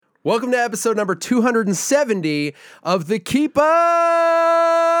Welcome to episode number 270 of the Keep Up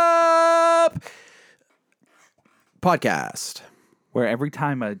podcast. Where every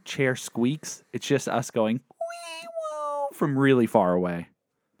time a chair squeaks, it's just us going, wee woo, from really far away.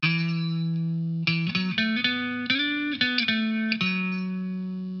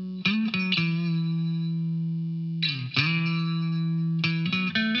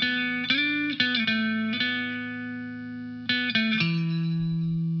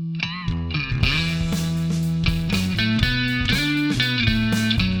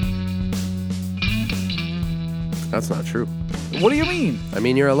 That's not true. What do you mean? I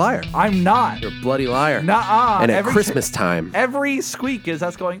mean, you're a liar. I'm not. You're a bloody liar. Nuh-uh. And at Christmas time. Every squeak is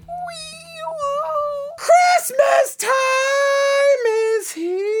us going, wee woo. Christmas time is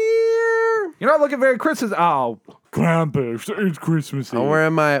here. You're not looking very Christmas. Oh, Krampus. It's Christmas Eve. I'm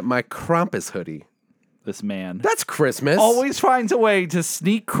wearing my Krampus hoodie. This man That's Christmas. always finds a way to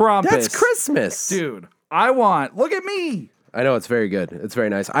sneak Krampus. That's Christmas. Dude, look at me. I know, it's very good. It's very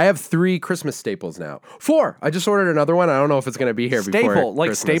nice. I have 3 Christmas staples now. 4. I just ordered another one. I don't know if it's going to be here before Staple, like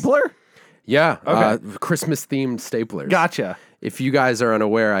Christmas. stapler? Yeah. Okay. Christmas-themed staplers. Gotcha. If you guys are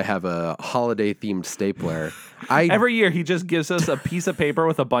unaware, I have a holiday-themed stapler. Every year, he just gives us a piece of paper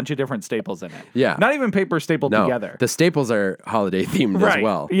with a bunch of different staples in it. Yeah. Not even paper stapled together. The staples are holiday-themed as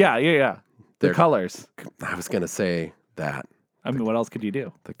well. Yeah. The colors. I was going to say that. I mean, what else could you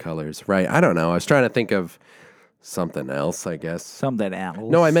do? The colors. Right. I don't know. I was trying to think of something else, I guess. Something else.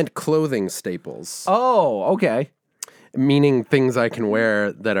 No, I meant clothing staples. Oh, okay. Meaning things I can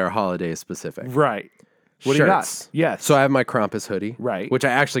wear that are holiday-specific. Right. What Shirts. do you got? Yes. So I have my Krampus hoodie, Right. which I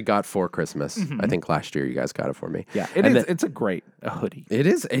actually got for Christmas. I think last year you guys got it for me. Yeah, it's a great hoodie. It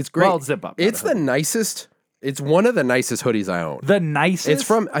is. It's great. Well, zip up. It's the nicest. It's one of the nicest hoodies I own. The nicest. It's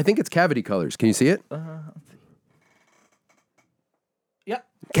from. I think it's Cavity Colors. Can you see it? Yep.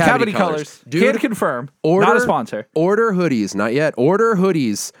 Cavity Cavity Colors. Colors. Dude, Can confirm. Not a sponsor. Order hoodies. Not yet. Order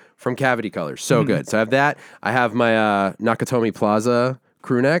hoodies from Cavity Colors. So good. So I have that. I have my Nakatomi Plaza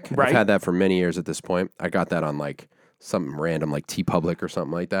crew neck. Right. I've had that for many years at this point. I got that on like something random like TeePublic or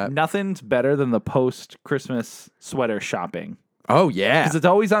something like that. Nothing's better than the post-Christmas sweater shopping. Oh, yeah. Because it's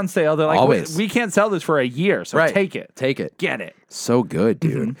always on sale. They're like, Always. we can't sell this for a year, so Right. take it. Take it. Get it. So good,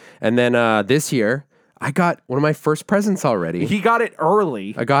 dude. And then this year, I got one of my first presents already. He got it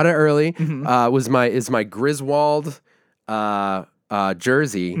early. I got it early. Is my Griswold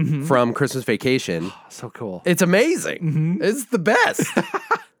jersey from Christmas Vacation. So cool. It's amazing. It's the best.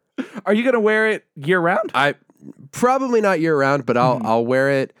 Are you going to wear it year-round? I probably not year round, but I'll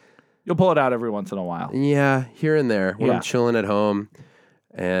wear it. You'll pull it out every once in a while. Yeah, here and there when Yeah. I'm chilling at home,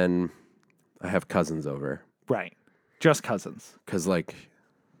 and I have cousins over. Right. Just cousins. Cause like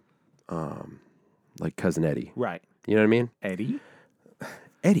cousin Eddie. Right. You know what I mean?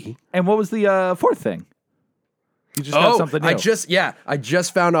 Eddie. And what was the fourth thing? You just got something new. I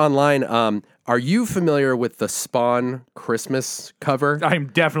just found online. Are you familiar with the Spawn Christmas cover? I'm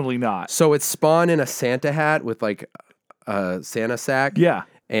definitely not. So it's Spawn in a Santa hat with like a Santa sack. Yeah.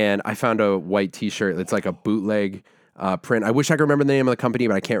 And I found a white T-shirt. It's like a bootleg print. I wish I could remember the name of the company,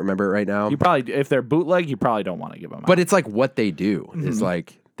 but I can't remember it right now. You probably, if they're bootleg, you probably don't want to give them out. But it's like what they do is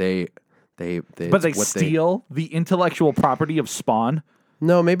like they. But they steal the intellectual property of Spawn.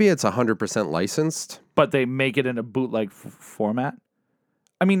 No, maybe it's 100% licensed. But they make it in a bootleg format.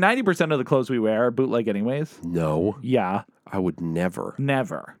 I mean, 90% of the clothes we wear are bootleg anyways. No, Yeah. I would never.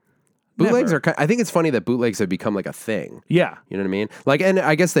 Never. Bootlegs Never. are. I think it's funny that bootlegs have become like a thing. Yeah. You know what I mean? Like, and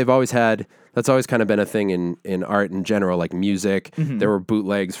I guess they've always had. That's always kind of been a thing in art in general, like music. There were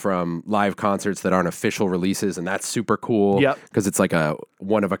bootlegs from live concerts that aren't official releases, and that's super cool. Yep. Because it's like a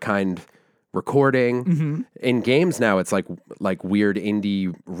one of a kind recording. In games now, it's like weird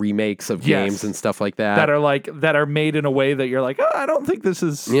indie remakes of games Yes. and stuff like that. That are made in a way that you're like, oh, I don't think this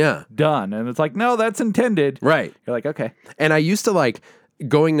is done. And it's like, no, that's intended. Right. You're like, okay. And I used to like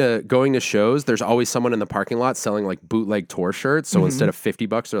going to shows. There's always someone in the parking lot selling like bootleg tour shirts. So instead of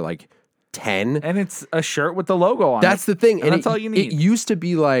 $50, they're like 10. And it's a shirt with the logo on That's it. the thing. And that's all you need. It used to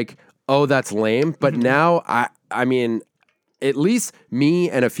be like, oh, that's lame. But now, I mean, at least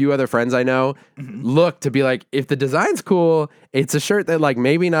me and a few other friends I know look to be like, if the design's cool, it's a shirt that like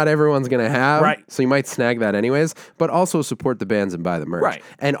maybe not everyone's going to have. Right. So you might snag that anyways, but also support the bands and buy the merch. Right.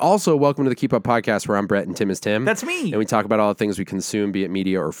 And also welcome to the Keep Up Podcast where I'm Brett and Tim is Tim. That's me. And we talk about all the things we consume, be it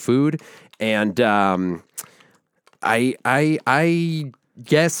media or food. And I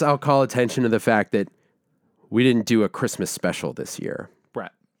guess I'll call attention to the fact that we didn't do a Christmas special this year.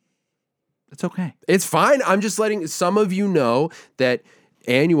 Brett. It's okay. It's fine. I'm just letting some of you know that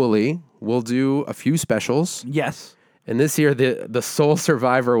annually we'll do a few specials. Yes. And this year, the sole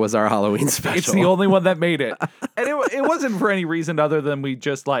survivor was our Halloween special. It's the only one that made it. And it wasn't for any reason other than we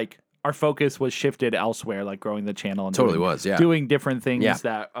just like our focus was shifted elsewhere, like growing the channel and doing different things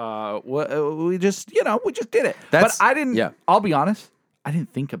that we just did it. But I didn't. Yeah. I'll be honest. I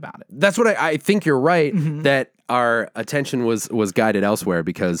didn't think about it. That's what I think you're right, that our attention was guided elsewhere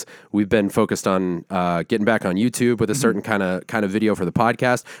because we've been focused on getting back on YouTube with a certain kind of video for the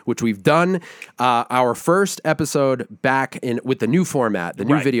podcast, which we've done. Our first episode back in with the new format, the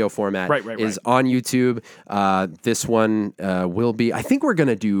new video format is on YouTube. This one will be, I think we're going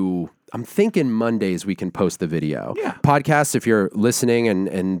to do... I'm thinking Mondays we can post the video. Yeah. Podcast, if you're listening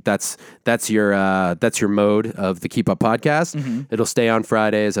and that's your mode of the Keep Up podcast. It'll stay on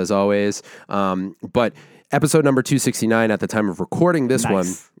Fridays as always. But episode number 269 at the time of recording this one,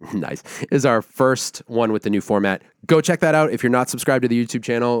 is our first one with the new format. Go check that out if you're not subscribed to the YouTube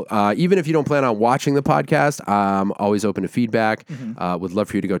channel. Even if you don't plan on watching the podcast, I'm always open to feedback. Would love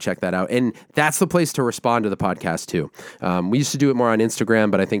for you to go check that out. And that's the place to respond to the podcast too. We used to do it more on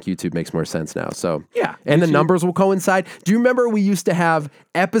Instagram, but I think YouTube makes more sense now. So yeah, and the numbers will coincide. Do you remember we used to have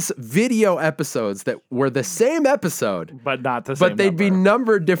video episodes that were the same episode, but not the same, but they'd be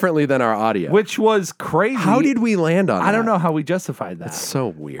numbered differently than our audio, which was crazy. How did we land on that? I don't know how we justified that. It's so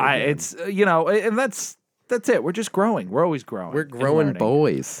weird. It's and that's it. We're just growing. We're always growing. We're growing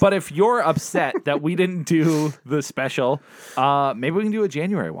boys. But if you're upset that we didn't do the special, maybe we can do a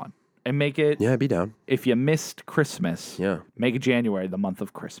January one and make it. Yeah, I'd be down. If you missed Christmas, make January the month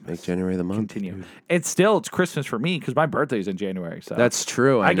of Christmas. Make January the month. Continue. Dude. It's Christmas for me because my birthday's in January. So that's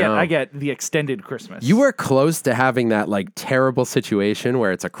true. I get the extended Christmas. You were close to having that like terrible situation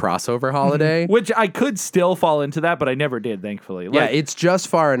where it's a crossover holiday, which I could still fall into that, but I never did. Thankfully. Yeah, it's just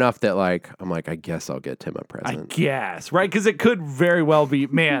far enough that like I'm like I guess I'll get Tim a present. I guess right because it could very well be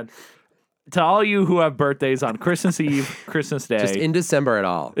man. To all you who have birthdays on Christmas Eve, Christmas Day. Just in December at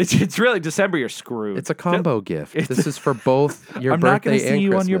all. It's really December, you're screwed. It's a combo gift. This is for both your birthday and Christmas. I'm not going to see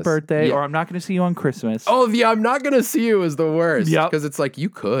you on your birthday, or I'm not going to see you on Christmas. Oh, yeah, I'm not going to see you is the worst. Yeah. Because it's like, you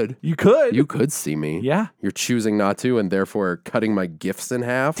could. You could. You could see me. Yeah. You're choosing not to, and therefore cutting my gifts in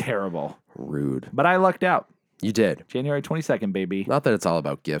half. Terrible. Rude. But I lucked out. You did. January 22nd, baby. Not that it's all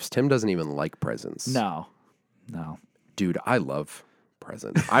about gifts. Tim doesn't even like presents. No. Dude, I love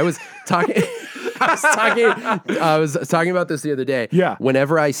presents. I was talking about this the other day. Yeah.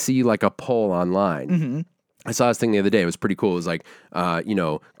 Whenever I see like a poll online, I saw this thing the other day. It was pretty cool. It was like,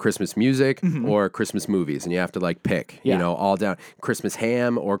 Christmas music or Christmas movies. And you have to like pick, all down Christmas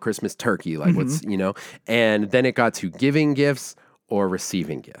ham or Christmas turkey. Like what's, and then it got to giving gifts or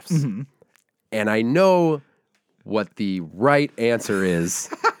receiving gifts. And I know what the right answer is,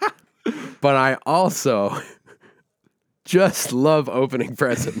 but I also just love opening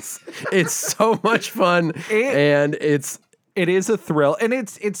presents. It's so much fun, and it is a thrill, and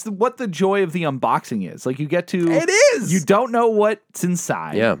it's what the joy of the unboxing is. Like you get to, it is. You don't know what's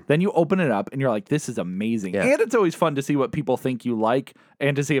inside. Yeah. Then you open it up, and you're like, "This is amazing." Yeah. And it's always fun to see what people think you like,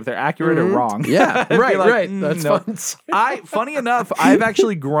 and to see if they're accurate or wrong. Yeah, right. That's fun. Funny enough, I've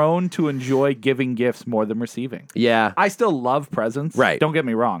actually grown to enjoy giving gifts more than receiving. Yeah, I still love presents. Right. Don't get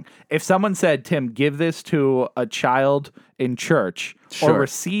me wrong. If someone said, "Tim, give this to a child in church," or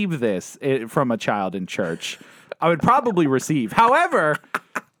receive this from a child in church, I would probably receive. However,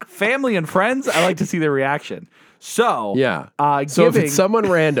 family and friends, I like to see their reaction. So, so if it's someone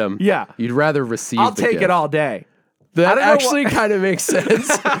random, you'd rather receive I'll take it all day. That actually kind of makes sense.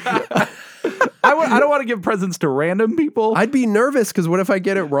 I don't want to give presents to random people. I'd be nervous because what if I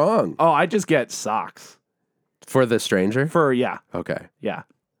get it wrong? Oh, I just get socks. For the stranger? Okay. Yeah.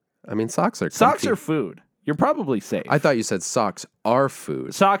 I mean, socks are comfy. Socks are food. You're probably safe. I thought you said socks are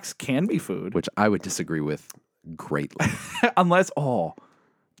food. Socks can be food. Which I would disagree with greatly. Unless,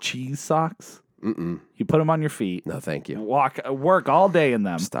 cheese socks? You put them on your feet. No, thank you. Work all day in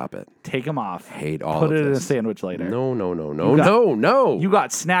them. Stop it. Take them off. Hate all of this. Put it in a sandwich later. No. You got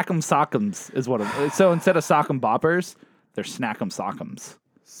snack'em sock'ems is what so instead of sock'em boppers, they're snack'em sock'ems.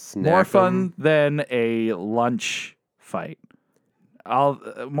 More fun than a lunch fight.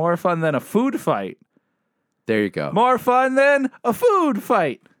 More fun than a food fight. There you go. More fun than a food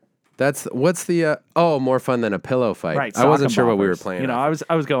fight. What's the more fun than a pillow fight? Right, I wasn't sure what we were playing. I was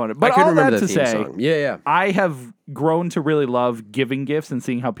going. But I couldn't all remember that the to theme say, song. Yeah. I have grown to really love giving gifts and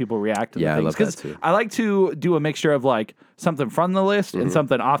seeing how people react to the things. I love that too. I like to do a mixture of like something from the list and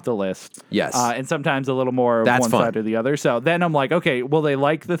something off the list. Yes. And sometimes a little more of one side or the other. So then I'm like, okay, will they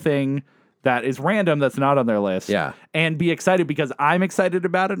like the thing that is random that's not on their list? Yeah. And be excited because I'm excited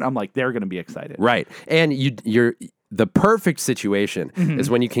about it. I'm like, they're going to be excited. Right. And you're the perfect situation is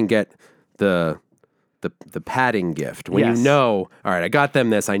when you can get the the padding gift when you know, all right, I got them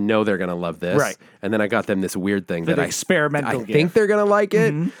this. I know they're gonna love this, right? And then I got them this weird thing that experimental. I think they're gonna like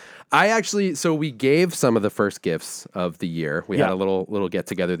it. I actually, so we gave some of the first gifts of the year. We had a little get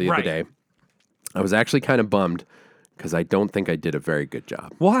together the other day. I was actually kind of bummed because I don't think I did a very good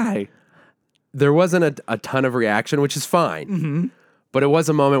job. Why? There wasn't a ton of reaction, which is fine. But it was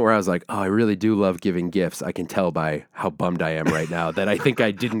a moment where I was like, oh, I really do love giving gifts. I can tell by how bummed I am right now that I think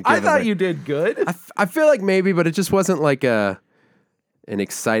I didn't give I thought you did good. I feel like maybe, but it just wasn't like an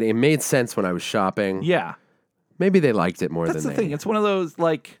exciting... It made sense when I was shopping. Yeah. Maybe they liked it more than That's the thing. It's one of those,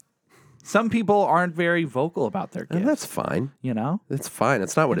 like... Some people aren't very vocal about their gifts. And that's fine. You know? It's fine.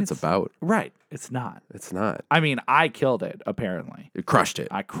 It's not what it's about. Right. It's not. It's not. I mean, I killed it, apparently. You crushed it.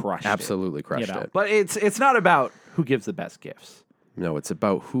 I crushed it. Absolutely crushed it. But it's not about who gives the best gifts. No, it's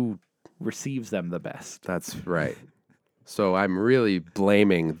about who receives them the best. That's right. So I'm really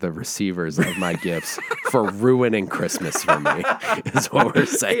blaming the receivers of my gifts for ruining Christmas for me, is what we're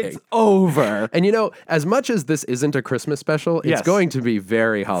saying. It's over. And you know, as much as this isn't a Christmas special, it's going to be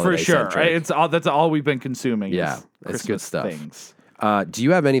very holiday for sure. centric. That's all we've been consuming. Yeah, it's good stuff. Things. Do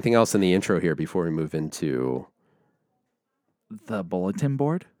you have anything else in the intro here before we move into the bulletin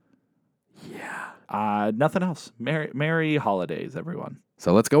board? Yeah. Nothing else. Merry holidays, everyone.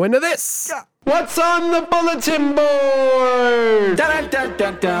 So let's go into this. Yeah. What's on the bulletin board?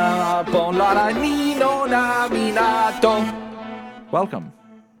 Welcome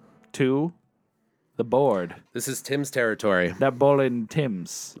to the board. This is Tim's territory. That bulletin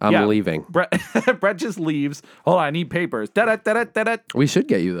Tim's. I'm leaving. Brett just leaves. Hold on, I need papers. We should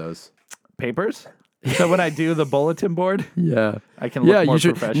get you those. Papers? So when I do the bulletin board, I can look more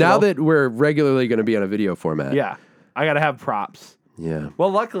professional. Now that we're regularly going to be on a video format. Yeah, I got to have props. Yeah. Well,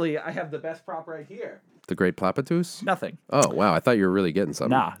 luckily, I have the best prop right here. The Great Plapatus? Nothing. Oh, wow. I thought you were really getting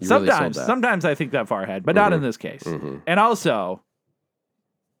something. Nah. Sometimes I think that far ahead, but not in this case. And also,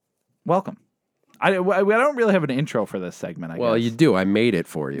 welcome. I don't really have an intro for this segment, I guess. Well, you do. I made it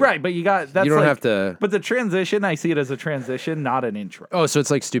for you. Right, but you don't have to... But the transition, I see it as a transition, not an intro. Oh, so it's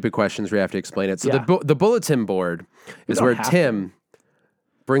like stupid questions where you have to explain it. So the bulletin board is where Tim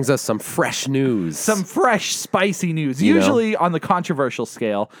brings us some fresh news. Some fresh, spicy news. Usually on the controversial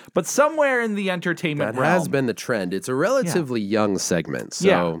scale, but somewhere in the entertainment realm. That has been the trend. It's a relatively young segment. So.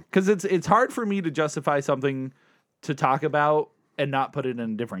 Yeah, because it's hard for me to justify something to talk about and not put it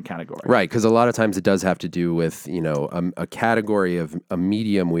in a different category. Right, because a lot of times it does have to do with, a category of a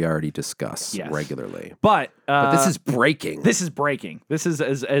medium we already discuss regularly. But this is breaking. This is breaking. This is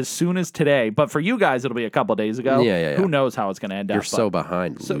as soon as today. But for you guys, it'll be a couple days ago. Yeah. Who knows how it's going to end up. You're so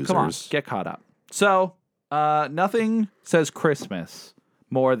behind, losers. Come on, get caught up. So, nothing says Christmas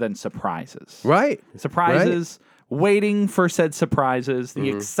more than surprises. Right. Surprises, waiting for said surprises, the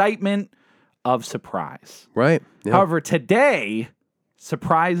excitement of surprise. Right. Yep. However, today,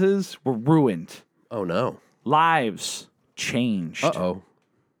 surprises were ruined. Oh, no. Lives changed. Uh-oh.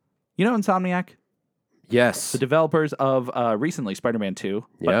 You know Insomniac? Yes. The developers of recently Spider-Man 2,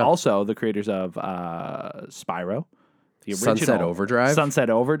 but also the creators of Spyro, the original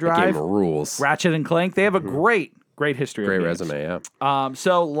Sunset Overdrive. That game rules. Ratchet and Clank. They have a great history. Great of resume, yeah.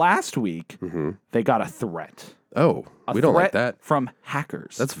 So last week, they got a threat. Oh, we don't like that. From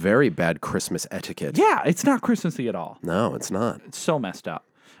hackers. That's very bad Christmas etiquette. Yeah, it's not Christmassy at all. No, it's not. It's so messed up.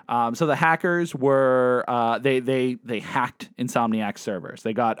 So the hackers were they hacked Insomniac servers.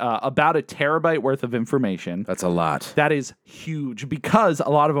 They got about a terabyte worth of information. That's a lot. That is huge because a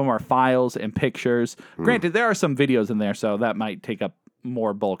lot of them are files and pictures. Granted, there are some videos in there, so that might take up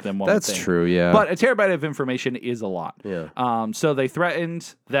more bulk than one would think. That's true, yeah. But a terabyte of information is a lot. Yeah. So they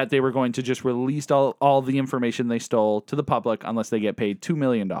threatened that they were going to just release all the information they stole to the public unless they get paid $2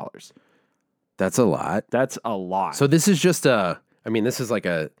 million. That's a lot. That's a lot. So this is just this is like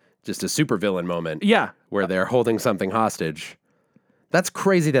just a supervillain moment. Yeah. Where they're holding something hostage. That's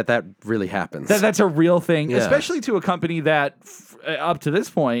crazy that really happens. That's a real thing, especially to a company that up to this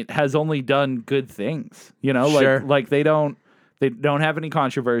point has only done good things. Like they don't have any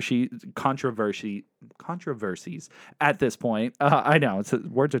controversies at this point. I know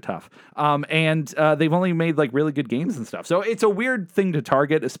words are tough. And they've only made like really good games and stuff. So it's a weird thing to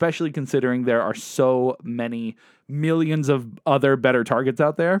target, especially considering there are so many millions of other better targets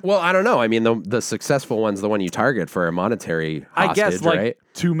out there. Well, I don't know. I mean, the successful one's the one you target for a monetary hostage, I guess like right?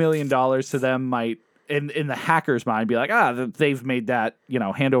 $2 million to them might, in the hacker's mind, be like, they've made that,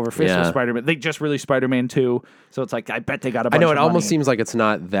 hand over fist with Spider-Man. They just released Spider-Man 2, so it's like, I bet they got a bunch of money. I know, it almost seems like it's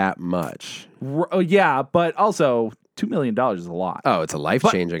not that much. Yeah, but also $2 million is a lot. Oh, it's a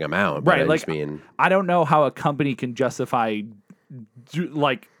life-changing amount. Right, I don't know how a company can justify,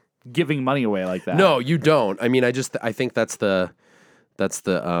 giving money away like that. No, you don't. I mean, I think that's the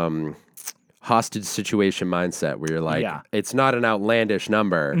hostage situation mindset where you're like, it's not an outlandish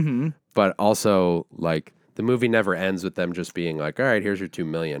number, but also like the movie never ends with them just being like, all right, here's your $2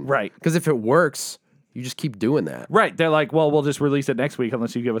 million. Right. Because if it works, you just keep doing that. Right. They're like, well, we'll just release it next week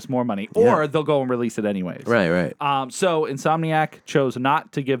unless you give us more money. Or they'll go and release it anyways. Right. So Insomniac chose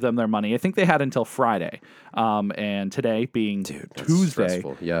not to give them their money. I think they had until Friday. And today being Tuesday,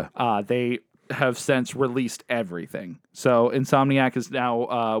 they have since released everything. So Insomniac is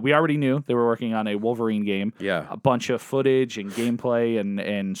now, we already knew they were working on a Wolverine game. Yeah. A bunch of footage and gameplay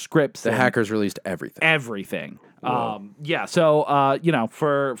and scripts. The hackers released everything. Everything. So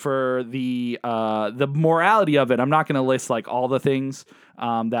for the morality of it, I'm not going to list like all the things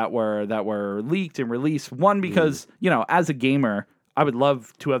that were leaked and released. One, because as a gamer, I would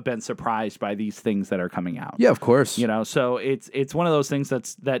love to have been surprised by these things that are coming out. Yeah, of course. So it's one of those things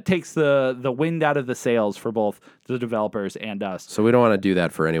that takes the wind out of the sails for both the developers and us. So we don't want to do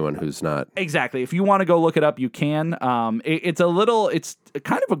that for anyone who's not. Exactly. If you want to go look it up, you can. It's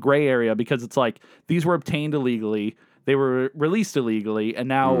kind of a gray area because it's like these were obtained illegally. They were released illegally, and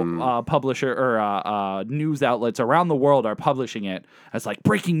now publisher or news outlets around the world are publishing it as like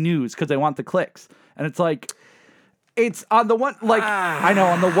breaking news because they want the clicks. And it's like, it's on the one, like, I know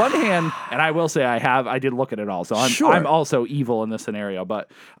on the one hand, and I will say I did look at it all, so I'm also evil in this scenario,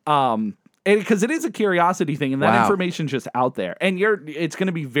 but because it is a curiosity thing, and that information's just out there, and it's going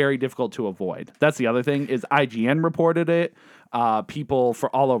to be very difficult to avoid. That's the other thing is IGN reported it, people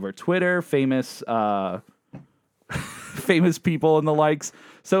for all over Twitter, famous people and the likes.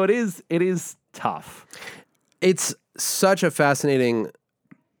 So it is tough. It's such a fascinating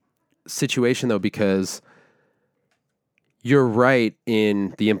situation though, because you're right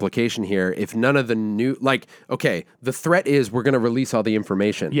in the implication here. If none of the new, the threat is we're going to release all the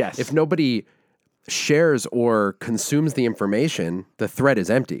information. Yes. If nobody shares or consumes the information, the threat is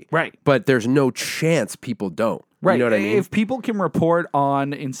empty. Right. But there's no chance people don't. Right. You know what I mean? If people can report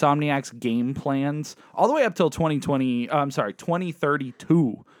on Insomniac's game plans all the way up till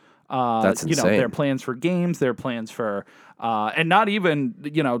 2032. That's insane. Their plans for games, their plans for, and not even,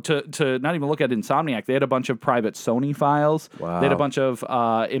 to not even look at Insomniac. They had a bunch of private Sony files. Wow. They had a bunch of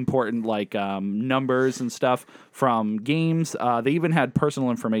important numbers and stuff from games. They even had personal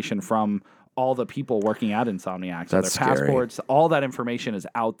information from all the people working at Insomniac. So That's their passports, all that information is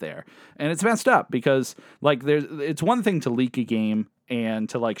out there. And it's messed up because it's one thing to leak a game and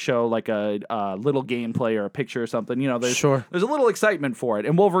to show a little gameplay or a picture or something. There's a little excitement for it.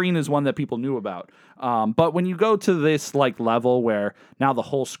 And Wolverine is one that people knew about. But when you go to this level where now the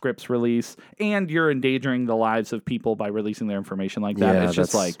whole script's release and you're endangering the lives of people by releasing their information like that, it's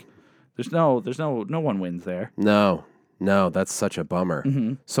just there's no one wins there. No, that's such a bummer.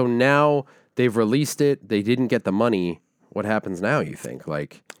 Mm-hmm. So now they've released it. They didn't get the money. What happens now, you think?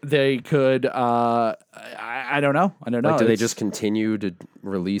 They could, I don't know. Do they just continue to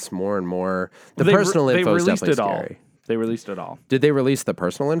release more and more? The personal info is definitely scary. They released it all. Did they release the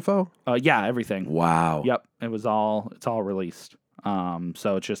personal info? Yeah, everything. Wow. Yep. It's all released.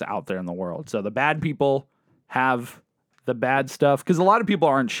 So it's just out there in the world. So the bad people have the bad stuff because a lot of people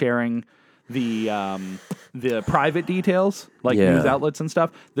aren't sharing the private details, news outlets and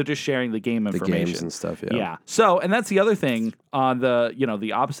stuff. They're just sharing the game information. The games and stuff, Yeah. So, and that's the other thing on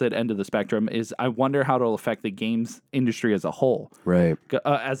the opposite end of the spectrum is I wonder how it'll affect the games industry as a whole. Right.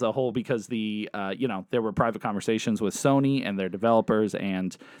 Because there were private conversations with Sony and their developers,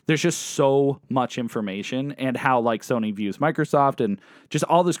 and there's just so much information and how Sony views Microsoft and just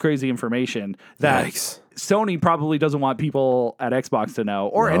all this crazy information that Sony probably doesn't want people at Xbox to know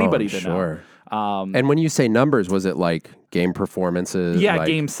or anybody to know. And when you say numbers, was it game performances? Yeah,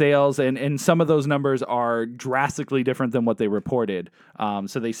 game sales, and some of those numbers are drastically different than what they reported.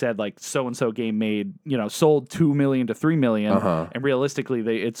 So they said so-and-so game made, sold 2 million to 3 million, and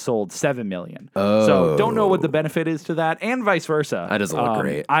realistically it sold 7 million. Oh. So don't know what the benefit is to that, and vice versa. That doesn't look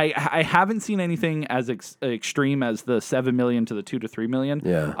great. I haven't seen anything as extreme as the 7 million to the 2 to 3 million.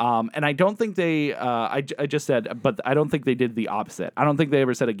 Yeah. And I don't think they, I just said, but I don't think they did the opposite. I don't think they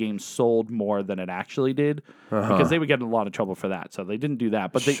ever said a game sold more than it actually did, because they would get in a lot of trouble for that. So they didn't do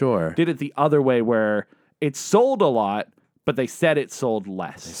that, but they did it the other way where it sold a lot, but they said it sold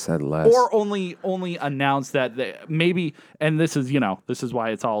less. They said less. Or only announced that maybe, and this is why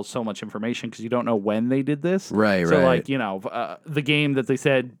it's all so much information, because you don't know when they did this. Right, so right. The game that they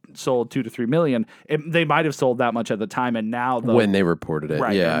said sold 2 to 3 million, they might have sold that much at the time, and now when they reported it.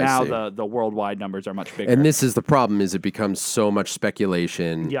 Right, yeah, now the worldwide numbers are much bigger. And this is the problem, is it becomes so much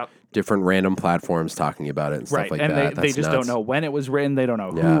speculation. Yep. different random platforms talking about it and stuff like and that. They just don't know when it was written. They don't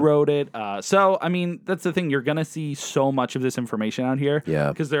know who wrote it. So, I mean, that's the thing. You're going to see so much of this information out here. Yeah.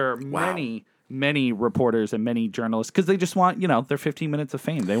 Because there are many reporters and many journalists because they just want, their 15 minutes of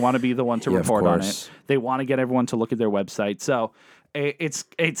fame. They want to be the one to report on it. They want to get everyone to look at their website. So it's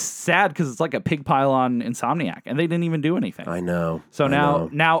sad because it's like a pig pile on Insomniac, and they didn't even do anything. I know. So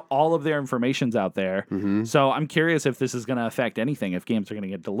now all of their information's out there. Mm-hmm. So I'm curious if this is going to affect anything. If games are going to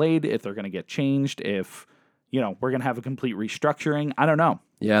get delayed, if they're going to get changed, if we're going to have a complete restructuring. I don't know.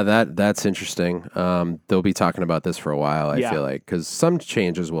 Yeah, that's interesting. They'll be talking about this for a while, I feel like, because some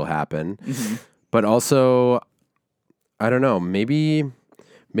changes will happen. Mm-hmm. But also, I don't know, maybe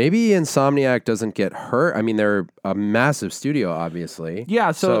Insomniac doesn't get hurt. I mean, they're a massive studio, obviously.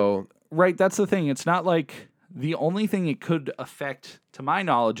 Yeah, so right, that's the thing. It's not like the only thing it could affect, to my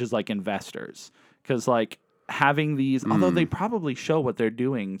knowledge, is like investors. Because like having these, although they probably show what they're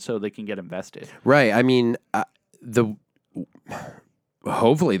doing so they can get invested. Right. I mean,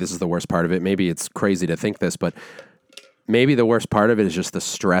 hopefully this is the worst part of it. Maybe it's crazy to think this, but maybe the worst part of it is just the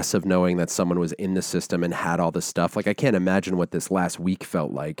stress of knowing that someone was in the system and had all this stuff. Like, I can't imagine what this last week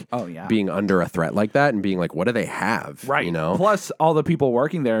felt like. Oh, yeah. Being under a threat like that and being like, what do they have? Right. Plus, all the people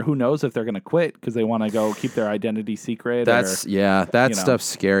working there, who knows if they're going to quit because they want to go keep their identity secret. That stuff's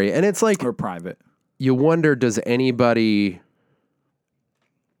scary. And it's like... Or private. You wonder, does anybody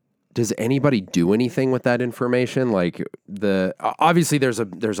do anything with that information? Like obviously there's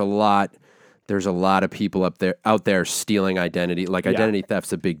a lot of people out there stealing identity. Like identity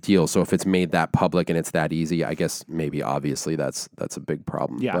theft's a big deal. So if it's made that public and it's that easy, I guess maybe obviously that's a big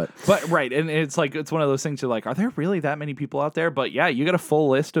problem. Yeah. But right, and it's like it's one of those things you're like, are there really that many people out there? But yeah, you get a full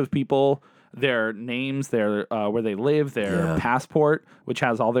list of people, their names, their where they live, their passport, which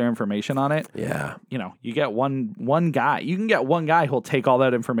has all their information on it. Yeah. You get one guy. You can get one guy who'll take all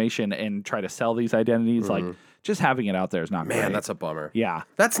that information and try to sell these identities. Like, just having it out there is not great. Man, that's a bummer. Yeah.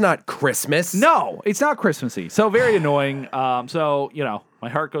 That's not Christmas. No, it's not Christmassy. So very annoying. My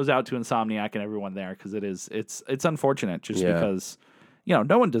heart goes out to Insomniac and everyone there because it's unfortunate just because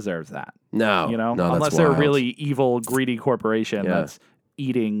no one deserves that. No. Unless they're a really evil, greedy corporation that's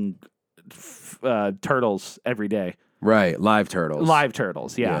eating turtles every day. Right, live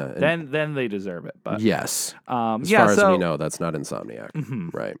turtles. Yeah. Then they deserve it. But yes, as far as we know, that's not Insomniac. Mm-hmm.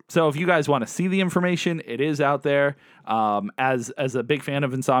 Right. So if you guys want to see the information, it is out there. As a big fan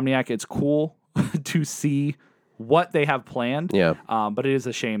of Insomniac, it's cool to see what they have planned. Yeah. But it is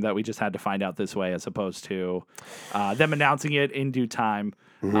a shame that we just had to find out this way, as opposed to them announcing it in due time.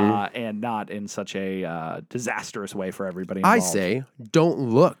 Mm-hmm. And not in such a disastrous way for everybody involved. I say, don't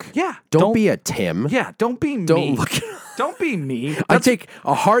look. Yeah. Don't be a Tim. Yeah, don't be me. Don't look. Don't be me. I take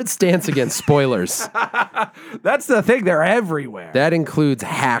a hard stance against spoilers. That's the thing. They're everywhere. That includes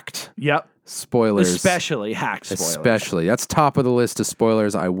hacked spoilers. Especially hacked spoilers. Especially. That's top of the list of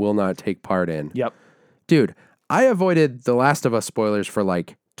spoilers I will not take part in. Yep. Dude, I avoided The Last of Us spoilers for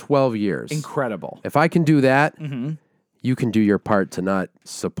like 12 years. Incredible. If I can do that... Mm-hmm. You can do your part to not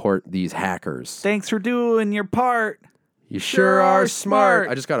support these hackers. Thanks for doing your part. You sure are smart.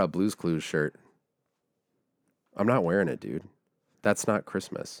 I just got a Blue's Clues shirt. I'm not wearing it, dude. That's not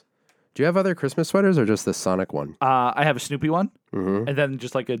Christmas. Do you have other Christmas sweaters or just the Sonic one? I have a Snoopy one, and then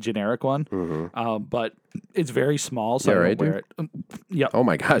just like a generic one. Mm-hmm. But it's very small, so I don't wear it. Yep. Oh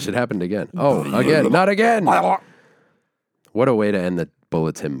my gosh, it happened again. Oh, again. Not again. What a way to end the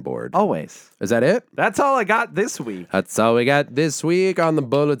bulletin board. Always. Is that it? That's all I got this week. That's all we got this week on the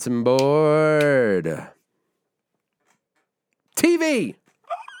bulletin board. TV.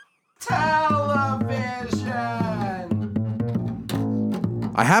 Television.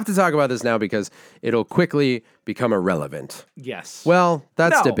 I have to talk about this now because it'll quickly become irrelevant. Yes. Well,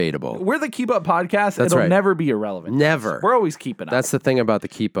 that's debatable. We're the Keep Up podcast. That's It'll never be irrelevant. Never. We're always keeping up. That's the thing about the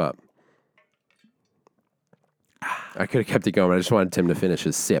Keep Up. I could have kept it going, but I just wanted Tim to finish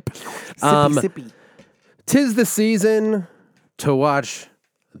his sip. Sippy. 'Tis the season to watch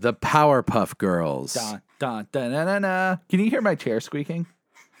the Powerpuff Girls. Dun, dun, dun, dun, dun, dun. Can you hear my chair squeaking?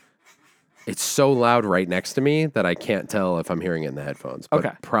 It's so loud right next to me that I can't tell if I'm hearing it in the headphones.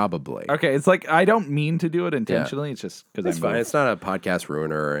 But probably. Okay, it's like I don't mean to do it intentionally. Yeah. It's just because it's fine. It's not a podcast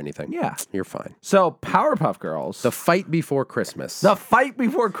ruiner or anything. Yeah, you're fine. So Powerpuff Girls, The Fight Before Christmas. The Fight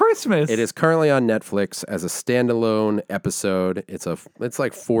Before Christmas. It is currently on Netflix as a standalone episode. It's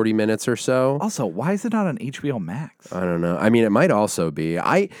like 40 minutes or so. Also, why is it not on HBO Max? I don't know. I mean, it might also be.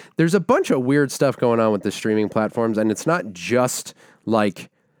 There's a bunch of weird stuff going on with the streaming platforms, and it's not just like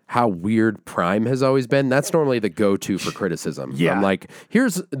how weird Prime has always been. That's normally the go-to for criticism. Yeah. I'm like,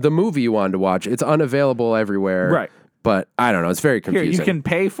 here's the movie you wanted to watch. It's unavailable everywhere. Right. But I don't know. It's very confusing. Here, you can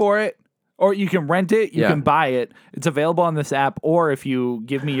pay for it, or you can rent it. You can buy it. It's available on this app. Or if you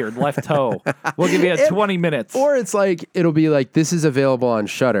give me your left toe, we'll give you 20 minutes. Or it's like, it'll be like, this is available on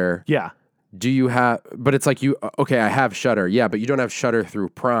Shudder. Yeah. Do you have, but it's like okay, I have Shudder. Yeah, but you don't have Shudder through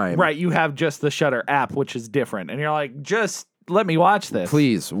Prime. Right. You have just the Shudder app, which is different. And you're like, just let me watch this.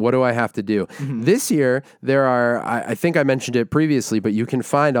 Please, what do I have to do? This year, there are, I think I mentioned it previously, but you can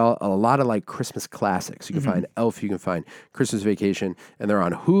find a lot of like Christmas classics. You can find Elf, you can find Christmas Vacation, and they're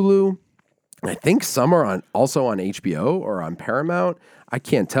on Hulu. I think some are also on HBO or on Paramount. I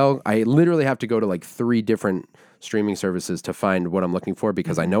can't tell. I literally have to go to like 3 different streaming services to find what I'm looking for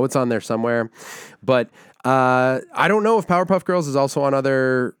because I know it's on there somewhere. But I don't know if Powerpuff Girls is also on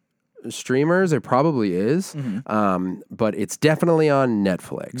other streamers. It probably is. But it's definitely on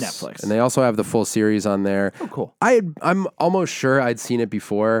Netflix. And they also have the full series on there. Oh, cool. I'm almost sure I'd seen it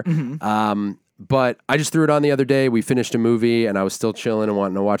before. But I just threw it on the other day. We finished a movie, and I was still chilling and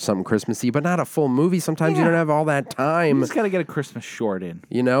wanting to watch something Christmassy, but not a full movie. Sometimes you don't have all that time. You just got to get a Christmas short in.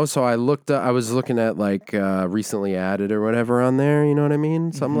 You know, so I was looking at like recently added or whatever on there. You know what I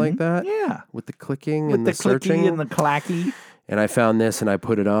mean? Something like that. Yeah. With the clicking and the searching. And the clacky. And I found this, and I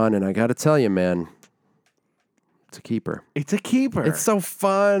put it on, and I got to tell you, man, it's a keeper. It's a keeper. It's so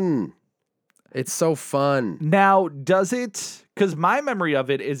fun. It's so fun. Now, does it... Because my memory of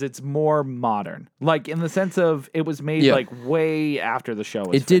it is it's more modern. Like, in the sense of it was made, like, way after the show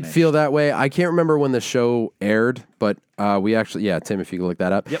was It did feel that way. I can't remember when the show aired, but we actually... Yeah, Tim, if you could look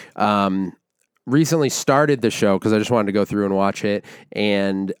that up. Yep. Recently started the show, because I just wanted to go through and watch it,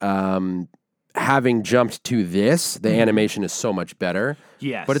 and having jumped to this, the animation is so much better.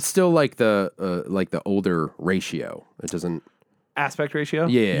 Yes. But it's still like the older ratio. It doesn't... Aspect ratio?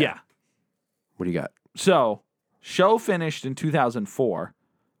 Yeah. What do you got? So, show finished in 2004.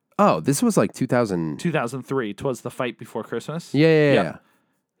 Oh, this was like 2003. 'Twas the Fight Before Christmas. Yeah.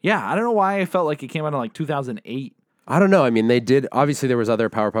 Yeah, I don't know why I felt like it came out in like 2008. I don't know. I mean, they did. Obviously, there was other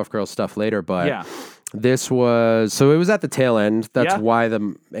Powerpuff Girls stuff later, but this was... So it was at the tail end. That's why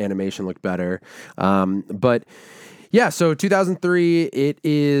the animation looked better. But... Yeah, so 2003, it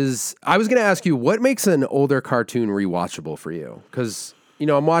is... I was going to ask you, what makes an older cartoon rewatchable for you? Because... You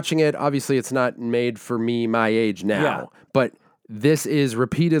know, I'm watching it. Obviously, it's not made for me my age now. But this is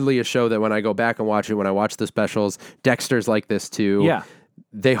repeatedly a show that when I go back and watch it, when I watch the specials, Dexter's like this too. Yeah.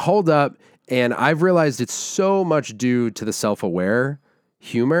 They hold up, and I've realized it's so much due to the self-aware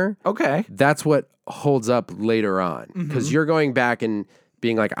humor. Okay. That's what holds up later on. Because you're going back and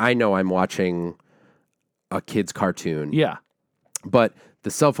being like, I know I'm watching a kid's cartoon. Yeah. But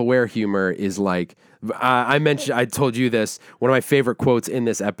the self-aware humor is like... I told you this. One of my favorite quotes in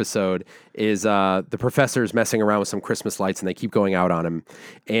this episode is the professor's messing around with some Christmas lights and they keep going out on him.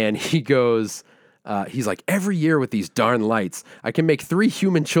 And he goes, he's like, every year with these darn lights, I can make 3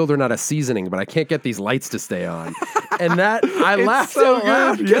 human children out of seasoning, but I can't get these lights to stay on. And that, I laughed so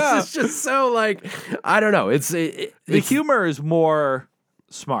loud because it's just so like, I don't know. The humor is more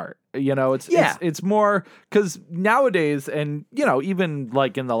smart. You know, it's more because nowadays, and you know, even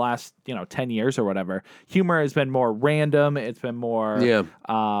like in the last 10 years or whatever, humor has been more random. It's been more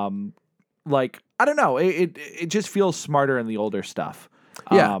like I don't know. It just feels smarter in the older stuff.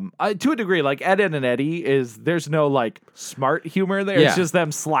 To a degree, like Ed, Edd and Eddy there's no like smart humor there. It's just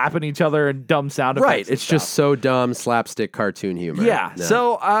them slapping each other and dumb sound effects. Right. It's just so dumb slapstick cartoon humor. Yeah. No.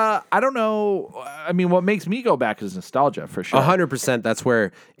 So I don't know. I mean, what makes me go back is nostalgia for sure. 100%. That's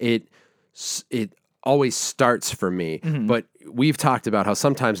where it always starts for me. But we've talked about how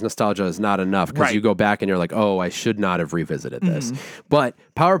sometimes nostalgia is not enough because you go back and you're like, oh, I should not have revisited this. But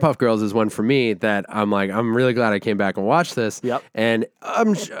Powerpuff Girls is one for me that I'm like, I'm really glad I came back and watched this. Yep. And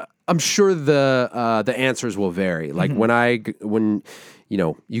I'm sure the answers will vary. Like when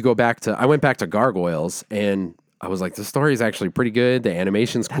you go back to, I went back to Gargoyles and I was like, the story is actually pretty good. The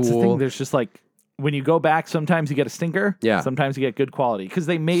animation's cool. That's the thing. There's just like, when you go back, sometimes you get a stinker. Yeah. Sometimes you get good quality because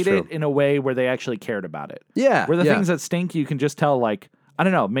they made it in a way where they actually cared about it. Yeah. Where the things that stink, you can just tell, like, I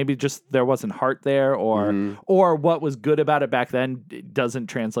don't know, maybe just there wasn't heart there, or what was good about it back then doesn't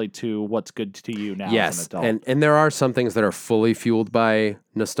translate to what's good to you now as an adult. And there are some things that are fully fueled by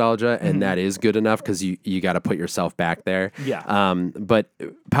nostalgia, and that is good enough because you got to put yourself back there. Yeah. But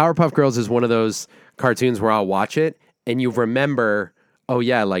Powerpuff Girls is one of those cartoons where I'll watch it and you remember, oh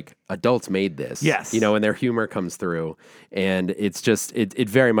yeah, like adults made this. Yes. And their humor comes through. And it's just, it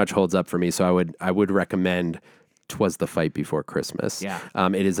very much holds up for me. So I would recommend 'Twas the Fight Before Christmas. Yeah.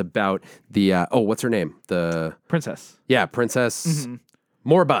 It is about the, what's her name? The Princess. Yeah, Princess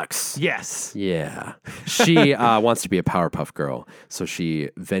Morbucks. Yes. Yeah. She wants to be a Powerpuff Girl. So she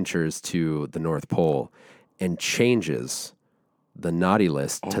ventures to the North Pole. and changes the naughty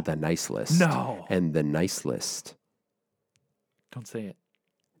list to the nice list. No. And the nice list. Don't say it.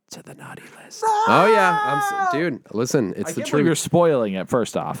 To the naughty list. No! Oh yeah, dude. Listen, it's the truth. You're spoiling it.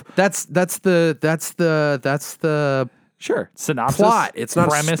 First off, that's the sure synopsis plot. It's not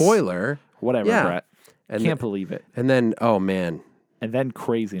premise, a spoiler. Whatever, Brett. Can't believe it. And then, oh man. And then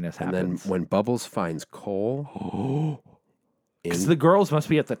craziness happens. And then when Bubbles finds Cole, because the girls must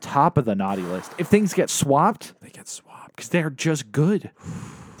be at the top of the naughty list. If things get swapped, they get swapped because they're just good.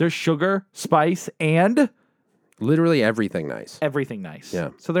 There's sugar, spice, and literally everything nice. Everything nice. Yeah.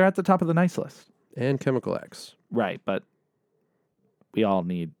 So they're at the top of the nice list. And Chemical X. Right, but we all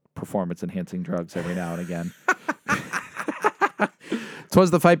need performance-enhancing drugs every now and again. 'Twas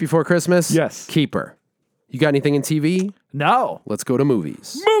the Fight Before Christmas. Yes. Keeper. You got anything in TV? No. Let's go to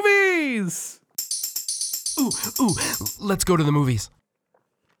movies. Movies! Ooh, let's go to the movies.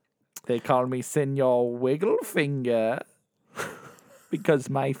 They call me Senor Wigglefinger because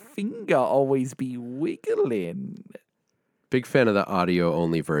my finger always be wiggling. Big fan of the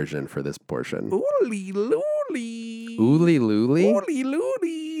audio-only version for this portion. Ooly looly. Ooly looly? Ooly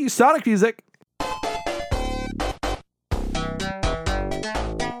looly. Sonic music.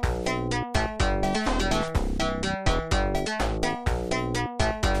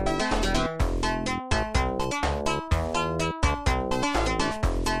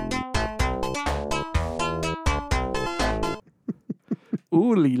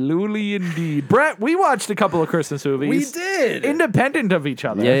 Ooly looly indeed. Brett, we watched a couple of Christmas movies. We did. Independent of each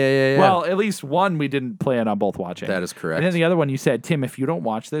other. Yeah. Well, at least one we didn't plan on both watching. That is correct. And then the other one you said, Tim, if you don't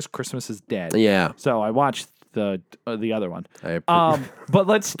watch this, Christmas is dead. Yeah. So I watched the other one. But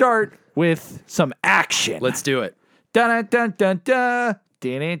let's start with some action. Let's do it. Dun dun dun dun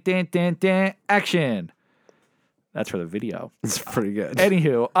dun dun dun dun action. That's for the video. It's pretty good.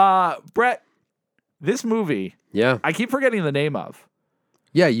 Anywho, Brett, this movie. Yeah. I keep forgetting the name of.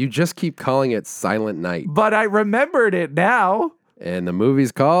 Yeah, you just keep calling it Silent Night. But I remembered it now. And the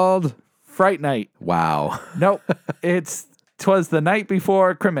movie's called Fright Night. Wow. Nope. 'Twas the night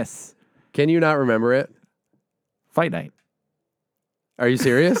before Christmas. Can you not remember it? Fight Night. Are you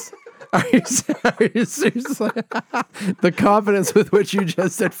serious? Are you seriously? The confidence with which you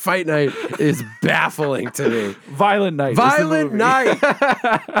just said Fight Night is baffling to me. Violent Night. Violent Night.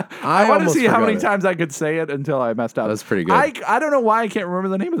 I want to see how many times I could say it until I messed up. That's pretty good. I don't know why I can't remember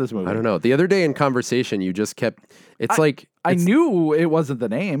the name of this movie. I don't know. The other day in conversation, you just kept. I knew it wasn't the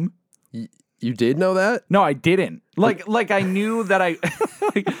name. You did know that? No, I didn't. Like I knew that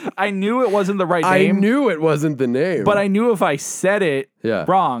I knew it wasn't the right name. I knew it wasn't the name. But I knew if I said it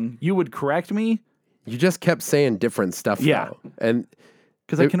wrong, you would correct me. You just kept saying different stuff though. And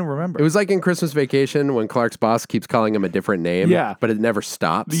because I couldn't remember. It was like in Christmas Vacation when Clark's boss keeps calling him a different name. Yeah. But it never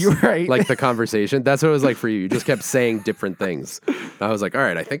stops. You're right. Like the conversation. That's what it was like for you. You just kept saying different things. I was like, all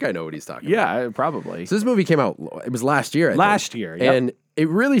right, I think I know what he's talking about. Yeah, probably. So this movie came out, it was last year. Last year, yep. And it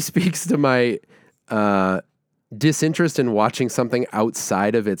really speaks to my disinterest in watching something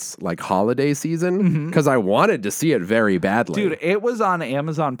outside of its like holiday season because I wanted to see it very badly. Dude, it was on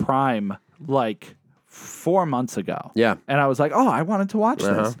Amazon Prime like 4 months ago. Yeah. And I was like, oh, I wanted to watch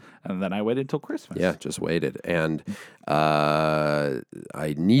this. And then I waited until Christmas. Yeah, just waited. And I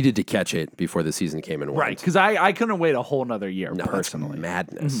needed to catch it before the season came and went. Right, because I couldn't wait a whole nother year personally. That's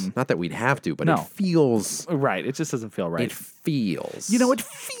madness. Not that we'd have to, but it feels... Right, it just doesn't feel right. It feels. You know, it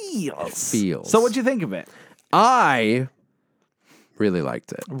feels. It feels. So what'd you think of it? I really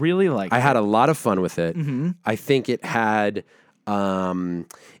liked it. I had a lot of fun with it. I think it had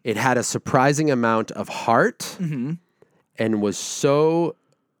a surprising amount of heart and was so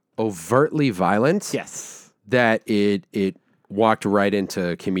overtly violent that it walked right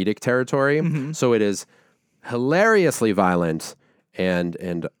into comedic territory. So it is hilariously violent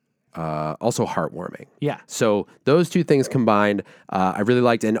and also heartwarming. Yeah. So those two things combined, I really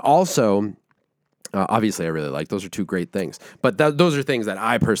liked. And also... obviously, I really like. Those are two great things. But those are things that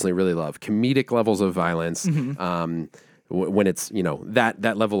I personally really love. Comedic levels of violence, when it's,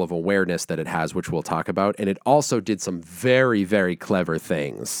 that level of awareness that it has, which we'll talk about. And it also did some very, very clever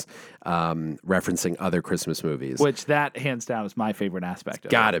things, referencing other Christmas movies. Which that, hands down, is my favorite aspect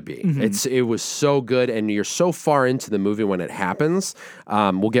of Gotta be. It was so good, and you're so far into the movie when it happens.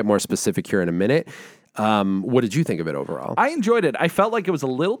 We'll get more specific here in a minute. What did you think of it overall? I enjoyed it. I felt like it was a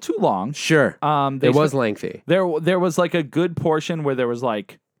little too long. Sure. It was lengthy. There was like a good portion where there was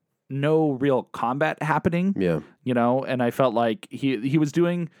like no real combat happening. Yeah. And I felt like he was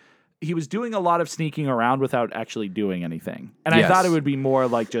doing a lot of sneaking around without actually doing anything. And I thought it would be more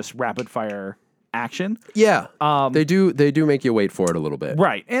like just rapid fire action. Yeah. They do make you wait for it a little bit.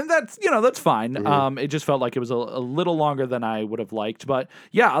 Right. And that's fine. It just felt like it was a little longer than I would have liked. But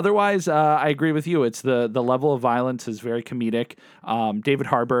yeah, otherwise, I agree with you. It's the level of violence is very comedic. David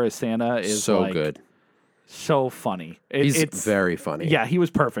Harbour as Santa is so good. So funny. It's very funny. Yeah, he was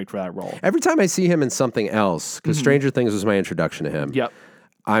perfect for that role. Every time I see him in something else, because Stranger Things was my introduction to him. Yep.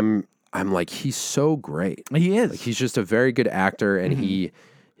 I'm like, he's so great. He is. Like, he's just a very good actor, and he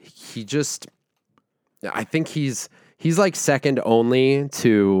just, I think he's like second only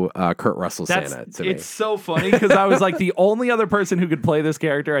to Kurt Russell Santa to me. It's so funny because I was like, the only other person who could play this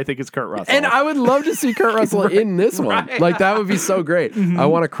character, I think, is Kurt Russell. And I would love to see Kurt Russell in this one. Right. Like, that would be so great. I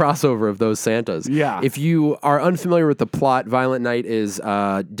want a crossover of those Santas. Yeah. If you are unfamiliar with the plot, Violent Night is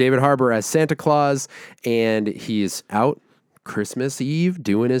David Harbour as Santa Claus, and he's out Christmas Eve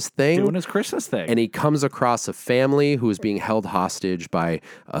doing his thing. Doing his Christmas thing. And he comes across a family who is being held hostage by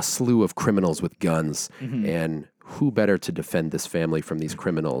a slew of criminals with guns. And who better to defend this family from these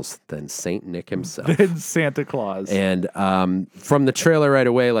criminals than Saint Nick himself? Than Santa Claus. And from the trailer right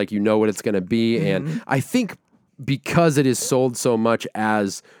away, like, you know what it's going to be. And I think because it is sold so much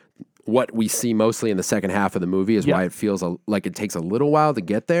as what we see mostly in the second half of the movie is why it feels like it takes a little while to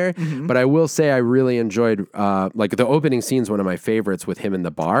get there. But I will say I really enjoyed, like, the opening scene's one of my favorites with him in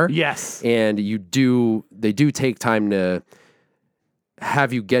the bar. Yes. And they do take time to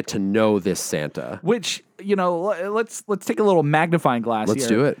have you get to know this Santa. Which, let's take a little magnifying glass here. Let's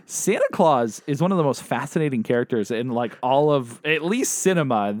do it. Santa Claus is one of the most fascinating characters in, like, all of, at least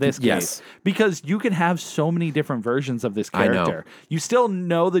cinema in this case. Because you can have so many different versions of this character. I know. You still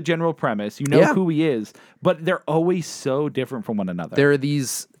know the general premise. You know who he is. But they're always so different from one another. There are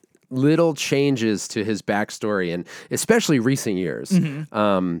these little changes to his backstory, and especially recent years.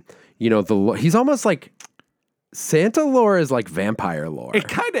 He's almost like... Santa lore is like vampire lore. It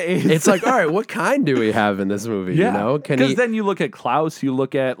kind of is. It's like, all right, what kind do we have in this movie? Yeah. You know, because then you look at Klaus, you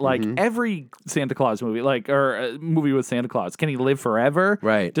look at like every Santa Claus movie, or a movie with Santa Claus. Can he live forever?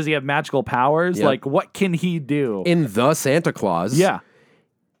 Right. Does he have magical powers? Yep. Like, what can he do? In the Santa Claus,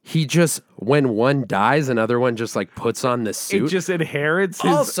 he just, when one dies, another one just like puts on the suit. It just inherits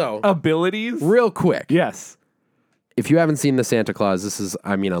his abilities. Real quick. Yes. If you haven't seen The Santa Claus, this is,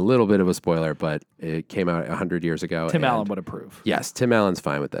 a little bit of a spoiler, but it came out 100 years ago. Tim Allen would approve. Yes, Tim Allen's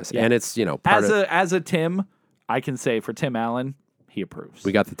fine with this. Yeah. And it's, as a Tim, I can say for Tim Allen, he approves.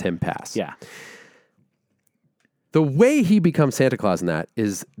 We got the Tim pass. Yeah. The way he becomes Santa Claus in that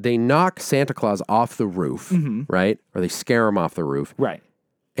is they knock Santa Claus off the roof, right? Or they scare him off the roof. Right.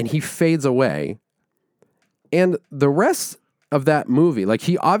 And he fades away. And the rest of that movie, like,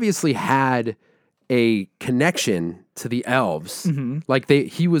 he obviously had a connection to the elves. Like,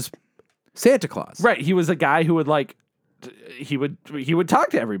 he was Santa Claus. Right. He was a guy who would, like, he would talk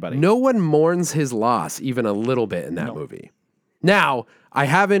to everybody. No one mourns his loss even a little bit in that movie. Now, I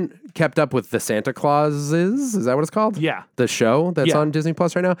haven't kept up with the Santa Clauses. Is that what it's called? Yeah. The show that's on Disney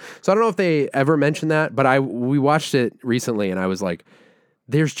Plus right now. So I don't know if they ever mentioned that, but we watched it recently and I was like,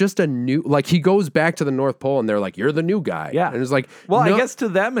 there's just a new, like, he goes back to the North Pole and they're like, you're the new guy. Yeah. And it's like, well, no. I guess to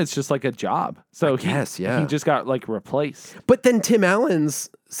them, it's just like a job. So he just got, like, replaced. But then Tim Allen's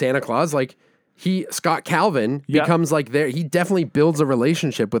Santa Claus, like, Scott Calvin becomes like he definitely builds a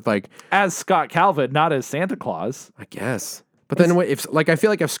relationship with, like, as Scott Calvin, not as Santa Claus. I guess. But then I feel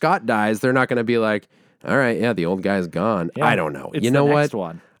like if Scott dies, they're not going to be like, all right, yeah, the old guy's gone. Yeah, I don't know. It's you know the what? Next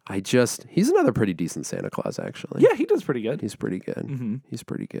one. He's another pretty decent Santa Claus, actually. Yeah, he does pretty good. He's pretty good. He's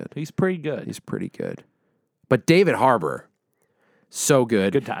pretty good. He's pretty good. He's pretty good. But David Harbour, so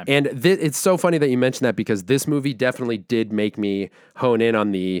good. Good time. And it's so funny that you mentioned that because this movie definitely did make me hone in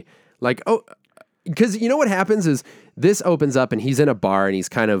on the, like, because you know what happens is this opens up and he's in a bar and he's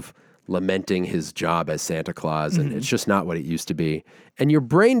kind of lamenting his job as Santa Claus and it's just not what it used to be. And your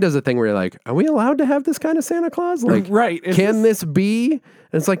brain does a thing where you're like, are we allowed to have this kind of Santa Claus? Like, right. Can this be?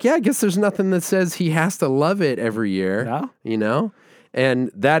 And it's like, yeah, I guess there's nothing that says he has to love it every year. No? You know?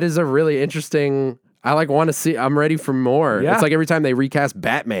 And that is a really interesting, want to see, I'm ready for more. Yeah. It's like every time they recast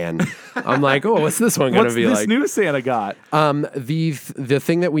Batman, I'm like, oh, what's this one going to be like? What's this new Santa got? The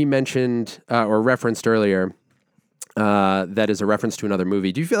thing that we mentioned or referenced earlier, that is a reference to another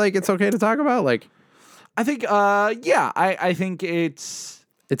movie. Do you feel like it's okay to talk about? Like, I think, I think it's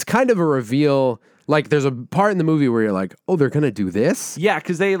kind of a reveal. Like, there's a part in the movie where you're like, oh, they're going to do this? Yeah,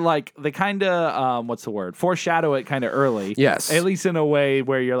 because they kind of, what's the word? Foreshadow it kind of early. Yes. At least in a way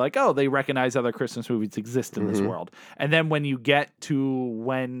where you're like, oh, they recognize other Christmas movies exist in this world. And then when you get to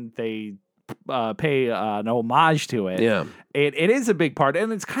when they pay an homage to it, it is a big part.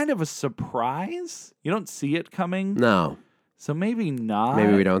 And it's kind of a surprise. You don't see it coming. No. So maybe not.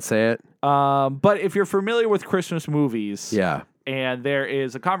 Maybe we don't say it. But if you're familiar with Christmas movies, yeah, and there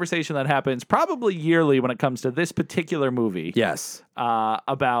is a conversation that happens probably yearly when it comes to this particular movie. Yes.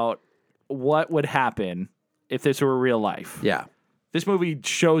 About what would happen if this were real life. Yeah. This movie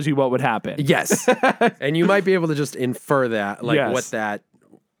shows you what would happen. Yes. And you might be able to just infer that, like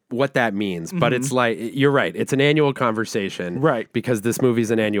what that means. But it's like, you're right. It's an annual conversation. Right. Because this movie's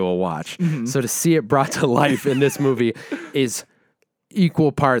an annual watch. So to see it brought to life in this movie is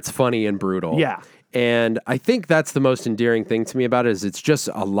equal parts funny and brutal. Yeah. And I think that's the most endearing thing to me about it is it's just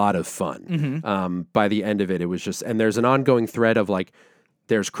a lot of fun. By the end of it, it was just, and there's an ongoing thread of like,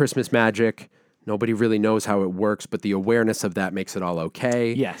 there's Christmas magic. Nobody really knows how it works, but the awareness of that makes it all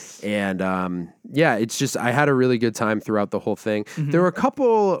okay. Yes. And it's just, I had a really good time throughout the whole thing. There were a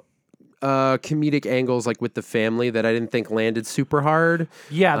couple comedic angles like with the family that I didn't think landed super hard.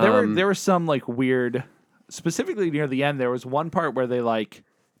 Yeah, there were some like weird, specifically near the end, there was one part where they like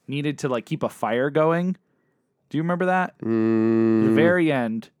needed to like keep a fire going. Do you remember that? The very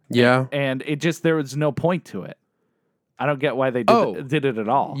end. Yeah. And it just, there was no point to it. I don't get why they did it at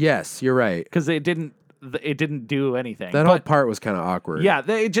all. Yes, you're right. Because it didn't do anything. That whole part was kind of awkward. Yeah,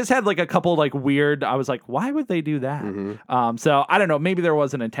 they just had like a couple like weird. I was like, why would they do that? So I don't know. Maybe there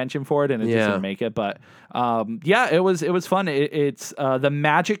was an intention for it and it just didn't make it. But it was fun. It's the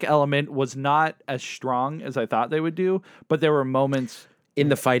magic element was not as strong as I thought they would do, but there were moments. In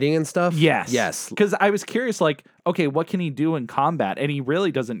the fighting and stuff? Yes. Because I was curious, like, okay, what can he do in combat? And he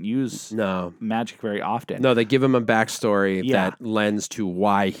really doesn't use magic very often. No, they give him a backstory that lends to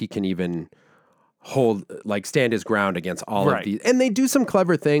why he can even stand his ground against all of these. And they do some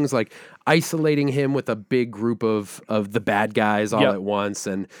clever things like isolating him with a big group of the bad guys all at once.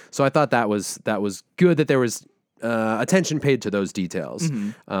 And so I thought that was good that there was attention paid to those details.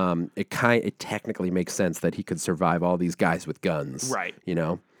 It technically makes sense that he could survive all these guys with guns, right? You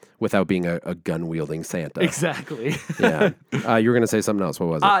know, without being a gun wielding Santa. Exactly. Yeah. You were gonna say something else. What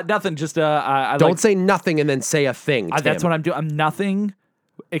was it? Nothing. Just I don't say nothing and then say a thing. That's what I'm doing. I'm nothing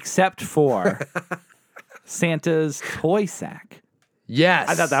except for Santa's toy sack. Yes,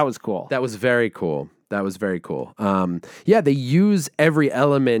 I thought that was cool. That was very cool. They use every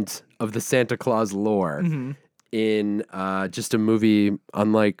element of the Santa Claus lore. In just a movie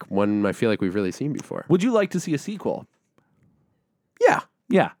unlike one I feel like we've really seen before. Would you like to see a sequel?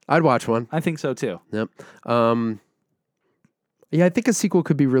 Yeah. I'd watch one. I think so too. Yep. I think a sequel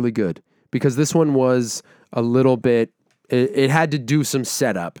could be really good because this one was a little bit, it had to do some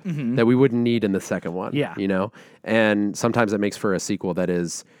setup that we wouldn't need in the second one. Yeah. You know? And sometimes that makes for a sequel that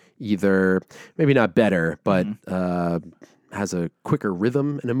is either, maybe not better, but has a quicker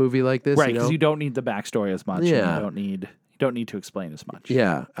rhythm in a movie like this, right? Because you don't need the backstory as much. Yeah, you don't need to explain as much.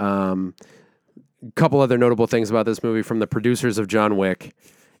 Yeah. A couple other notable things about this movie from the producers of John Wick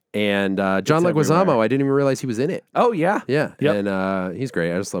and John Leguizamo. I didn't even realize he was in it. Oh yeah, yeah, yep. And he's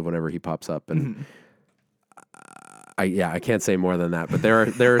great. I just love whenever he pops up and. I can't say more than that, but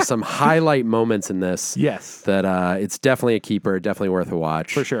there are some highlight moments in this. Yes, that it's definitely a keeper, definitely worth a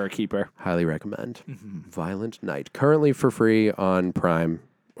watch. For sure, a keeper. Highly recommend. Violent Night, currently for free on Prime.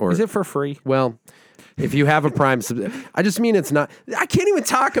 Or is it for free? Well, if you have a Prime, I just mean it's not. I can't even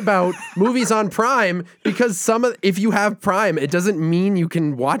talk about movies on Prime because if you have Prime, it doesn't mean you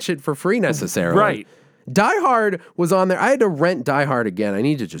can watch it for free necessarily. Right. Die Hard was on there. I had to rent Die Hard again. I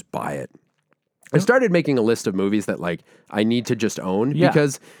need to just buy it. I started making a list of movies that like I need to just own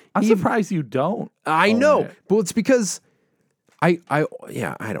because I'm surprised you don't. I know, but it's because I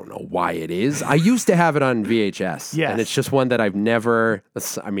don't know why it is. I used to have it on VHS, and it's just one that I've never.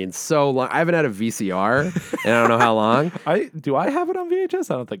 I mean, so long. I haven't had a VCR, and I don't know how long. Do I have it on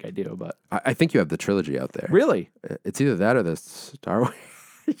VHS? I don't think I do, but I think you have the trilogy out there. Really? It's either that or the Star Wars.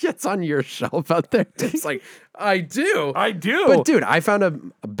 It's on your shelf out there. It's like, I do. But dude, I found a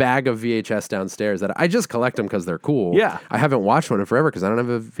bag of VHS downstairs that I just collect them because they're cool. Yeah. I haven't watched one in forever because I don't have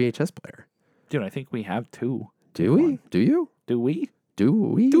a VHS player. Dude, I think we have two. Do we? Do you? Do we? Do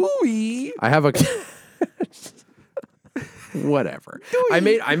we? Do we? I have a... Whatever. I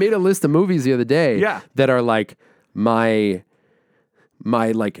made a list of movies the other day that are like my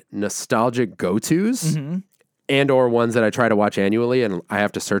like nostalgic go-tos. And or ones that I try to watch annually and I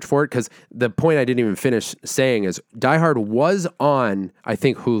have to search for it. Because the point I didn't even finish saying is Die Hard was on, I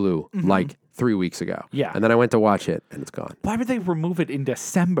think, Hulu like 3 weeks ago. Yeah. And then I went to watch it and it's gone. Why would they remove it in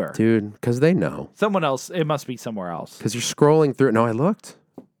December? Dude, because they know. Someone else, it must be somewhere else. Because you're scrolling through it. No, I looked.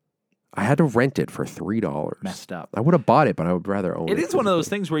 I had to rent it for $3. Messed up. I would have bought it, but I would rather own it. It is one of those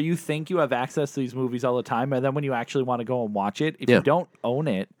things where you think you have access to these movies all the time, and then when you actually want to go and watch it, if you don't own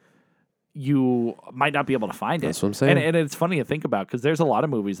it, you might not be able to find it. That's what I'm saying. And it's funny to think about because there's a lot of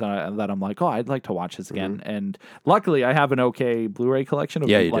movies that I'm like, oh, I'd like to watch this again. And luckily, I have an okay Blu-ray collection of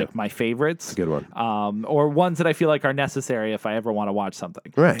like my favorites. It's a good one. Or ones that I feel like are necessary if I ever want to watch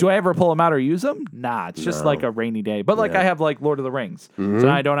something. Right. Do I ever pull them out or use them? Nah, it's just like a rainy day. But like I have like Lord of the Rings, so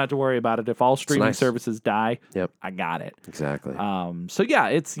I don't have to worry about it. If all streaming services die, I got it. Exactly. So yeah,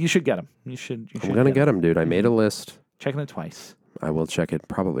 you should get them. You should. I'm gonna get them, dude. I made a list. Checking it twice. I will check it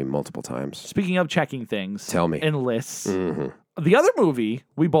probably multiple times. Speaking of checking things, tell me. And lists. The other movie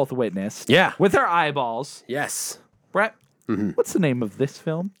we both witnessed. Yeah. With our eyeballs. Yes. Brett, what's the name of this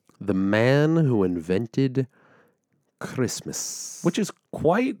film? The Man Who Invented Christmas. Which is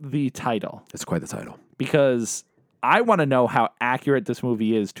quite the title. It's quite the title. Because I want to know how accurate this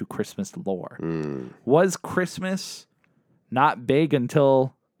movie is to Christmas lore. Was Christmas not big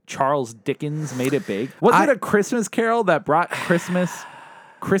until Charles Dickens made it big? Was it a Christmas Carol that brought Christmas?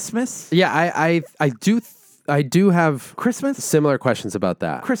 Yeah, I do have Christmas similar questions about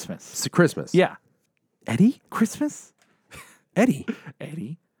that. Christmas. Yeah. Eddie? Christmas? Eddie.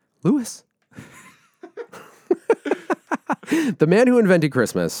 Lewis. The Man Who Invented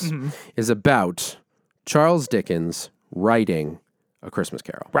Christmas is about Charles Dickens writing A Christmas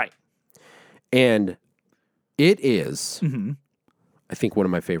Carol. Right. And it is, I think, one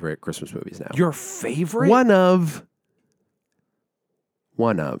of my favorite Christmas movies now. Your favorite? One of.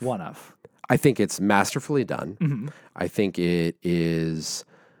 I think it's masterfully done. I think it is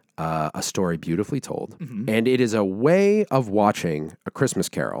a story beautifully told. And it is a way of watching A Christmas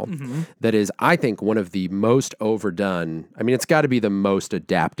Carol that is, I think, one of the most overdone. I mean, it's got to be the most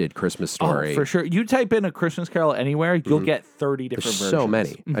adapted Christmas story. Oh, for sure. You type in A Christmas Carol anywhere, you'll get 30 different versions. So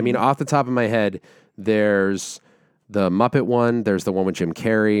many. I mean, off the top of my head, there's the Muppet one. There's the one with Jim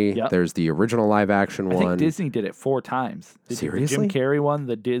Carrey. Yep. There's the original live action one. I think Disney did it 4 times. Seriously? The Jim Carrey one,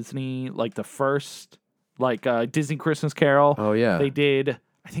 the Disney, like the first, like Disney Christmas Carol. Oh, yeah. They did,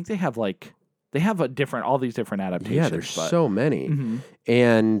 I think they have all these different adaptations. Yeah, there's so many.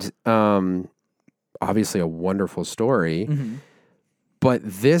 And obviously a wonderful story. But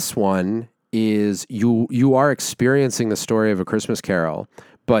this one is, you are experiencing the story of A Christmas Carol,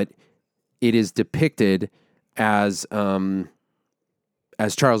 but it is depicted as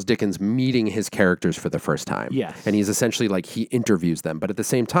Charles Dickens meeting his characters for the first time. Yes. And he's essentially like, he interviews them. But at the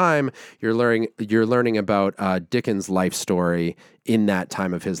same time, you're learning about Dickens' life story in that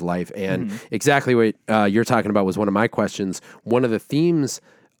time of his life. And exactly what you're talking about was one of my questions. One of the themes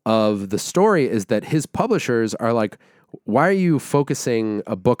of the story is that his publishers are like, why are you focusing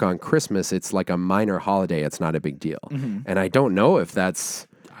a book on Christmas? It's like a minor holiday. It's not a big deal. And I don't know if that's...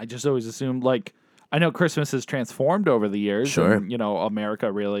 I just always assumed, like, I know Christmas has transformed over the years. Sure. And,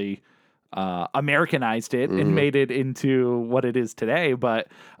 America really Americanized it and made it into what it is today. But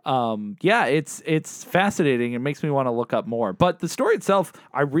it's fascinating. It makes me want to look up more. But the story itself,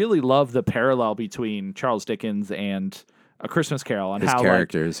 I really love the parallel between Charles Dickens and A Christmas Carol and his how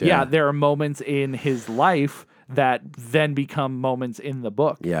characters. there are moments in his life that then become moments in the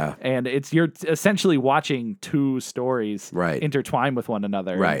book. Yeah. And you're essentially watching 2 stories right. intertwine with one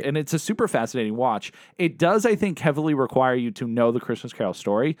another. Right. And it's a super fascinating watch. It does, I think, heavily require you to know the Christmas Carol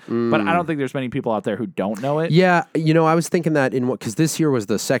story, but I don't think there's many people out there who don't know it. Yeah. I was thinking that because this year was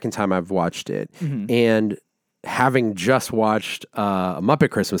the second time I've watched it. And having just watched A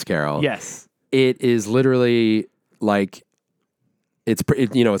Muppet Christmas Carol. Yes. It is literally like, it's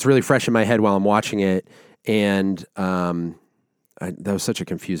really fresh in my head while I'm watching it. And that was such a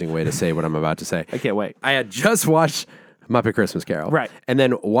confusing way to say what I'm about to say. I can't wait. I had just watched Muppet Christmas Carol. Right. And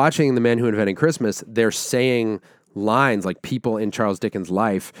then watching The Man Who Invented Christmas, they're saying lines, like people in Charles Dickens'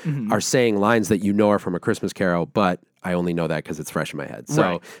 life are saying lines that are from A Christmas Carol, but I only know that because it's fresh in my head.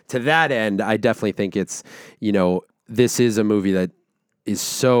 So to that end, I definitely think it's, this is a movie that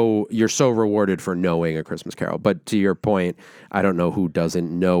you're so rewarded for knowing A Christmas Carol. But to your point, I don't know who doesn't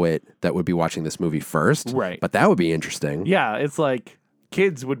know it that would be watching this movie first. Right. But that would be interesting. Yeah, it's like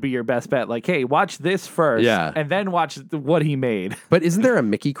kids would be your best bet. Like, hey, watch this first. Yeah. And then watch what he made. But isn't there a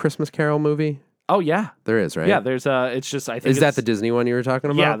Mickey Christmas Carol movie? Oh, yeah. There is, right? Yeah, there's it's just, I think Is that the Disney one you were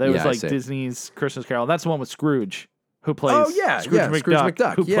talking about? Yeah, there was Disney's Christmas Carol. That's the one with Scrooge. Who plays Scrooge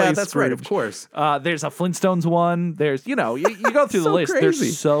McDuck. Who plays that's Scrooge. Right, of course. There's a Flintstones one. There's, you go through the list. Crazy.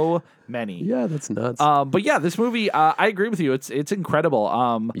 There's so many. Yeah, that's nuts. But yeah, this movie, I agree with you. It's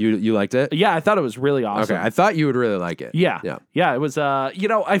incredible. You liked it? Yeah, I thought it was really awesome. Okay, I thought you would really like it. Yeah. It was,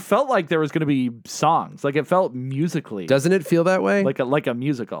 I felt like there was going to be songs. Like, it felt musically. Doesn't it feel that way? Like a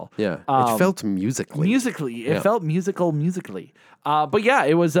musical. Yeah, it felt musically. It felt musically. But yeah,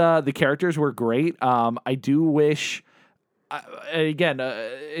 it was, the characters were great. I do wish... again,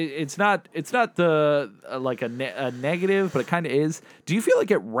 it's not the like a negative, but it kind of is. Do you feel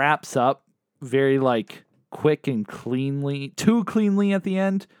like it wraps up very like quick and too cleanly at the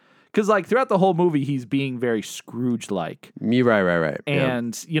end? Because like throughout the whole movie, he's being very Scrooge-like. Right.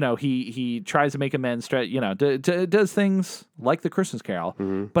 And he tries to make amends. Does things like the Christmas Carol.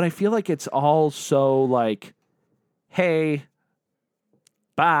 Mm-hmm. But I feel like it's all so like, hey,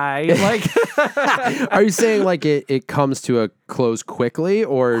 bye. Like, are you saying like it comes to a close quickly,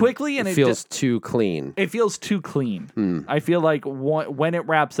 or and it feels too clean? It feels too clean. I feel like when it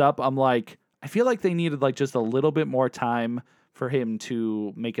wraps up, I'm like, I feel like they needed like just a little bit more time for him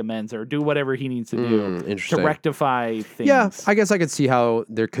to make amends or do whatever he needs to do to rectify things. Yeah, I guess I could see how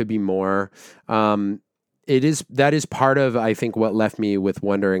there could be more. That is part of, I think, what left me with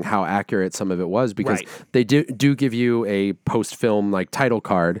wondering how accurate some of it was, because they do give you a post-film like title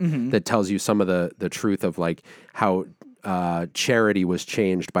card that tells you some of the truth of like how charity was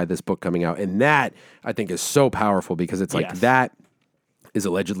changed by this book coming out. And that I think is so powerful, because it's like that is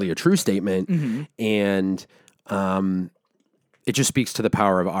allegedly a true statement. And it just speaks to the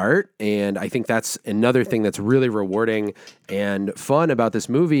power of art. And I think that's another thing that's really rewarding and fun about this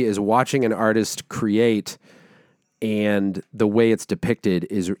movie, is watching an artist create, and the way it's depicted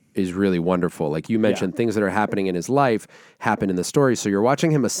is really wonderful. Like you mentioned, things that are happening in his life happen in the story. So you're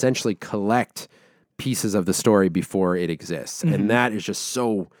watching him essentially collect pieces of the story before it exists. And that is just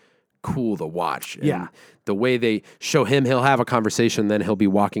so cool to watch. And the way they show him, he'll have a conversation, then he'll be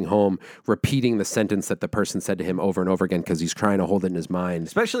walking home repeating the sentence that the person said to him over and over again, because he's trying to hold it in his mind.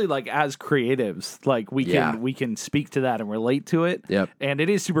 Especially like as creatives, like we can speak to that and relate to it. Yep. And it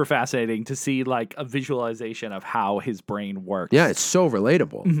is super fascinating to see like a visualization of how his brain works. Yeah, it's so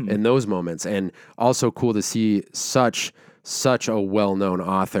relatable in those moments, and also cool to see such a well-known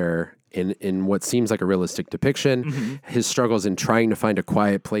author in what seems like a realistic depiction, his struggles in trying to find a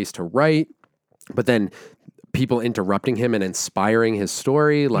quiet place to write, but then people interrupting him and inspiring his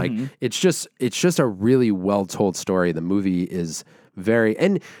story. Like it's just a really well told story. The movie is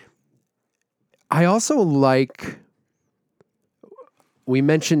and I also like, we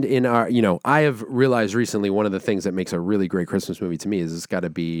mentioned in our, I have realized recently one of the things that makes a really great Christmas movie to me is it's got to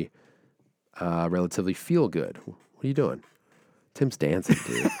be relatively feel good. What are you doing? Tim's dancing,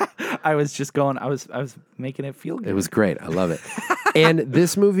 dude. I was just going, I was making it feel good. It was great. I love it. And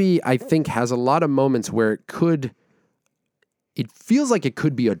this movie, I think, has a lot of moments where it feels like it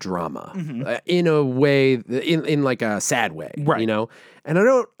could be a drama in a way, in like a sad way, right? And I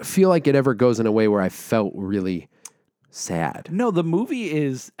don't feel like it ever goes in a way where I felt really sad. No, the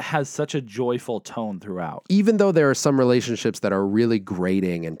movie has such a joyful tone throughout. Even though there are some relationships that are really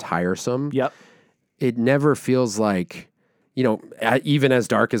grating and tiresome, it never feels like, even as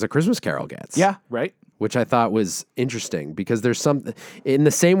dark as A Christmas Carol gets. Yeah, right. Which I thought was interesting, because there's in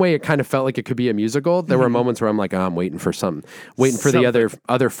the same way it kind of felt like it could be a musical. There were moments where I'm like, I'm waiting for the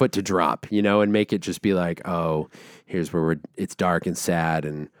other foot to drop, and make it just be like, oh, here's where it's dark and sad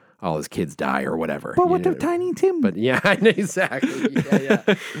and all his kids die or whatever. But what of Tiny Tim? But yeah, exactly. Yeah.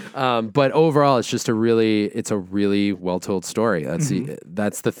 But overall, it's a really well told story.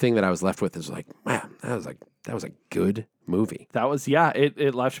 That's the thing that I was left with, is like, man, that was a good movie. That was,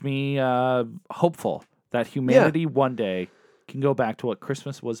 it left me hopeful that humanity one day can go back to what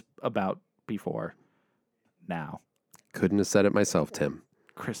Christmas was about before now. Couldn't have said it myself, Tim.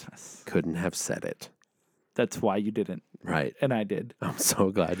 Christmas. Couldn't have said it. That's why you didn't. Right. And I did. I'm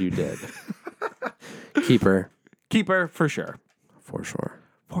so glad you did. Keeper, for sure. For sure.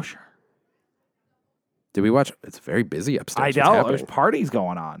 For sure. Did we watch? It's very busy upstairs. I know. There's parties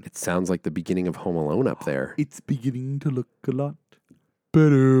going on. It sounds like the beginning of Home Alone up there. It's beginning to look a lot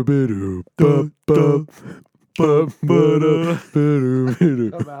better. I'm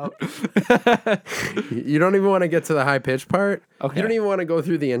out. You don't even want to get to the high pitch part. Okay. You don't even want to go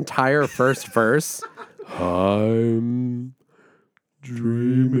through the entire first verse. I'm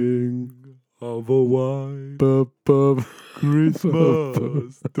dreaming of a white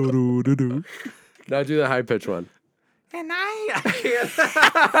Christmas. Now do the high pitch one. And I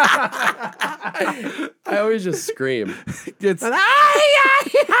always just scream. I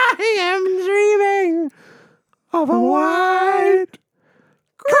am dreaming of a white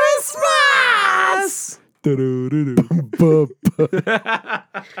Christmas.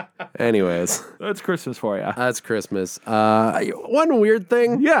 Anyways, that's Christmas for you. That's Christmas. One weird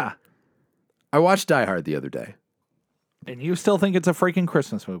thing. Yeah. I watched Die Hard the other day. And you still think it's a freaking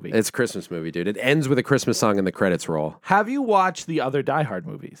Christmas movie? It's a Christmas movie, dude. It ends with a Christmas song and the credits roll. Have you watched the other Die Hard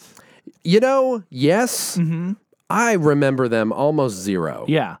movies? Yes. I remember them almost zero.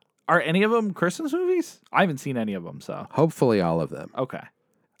 Yeah. Are any of them Christmas movies? I haven't seen any of them, so. Hopefully all of them. Okay.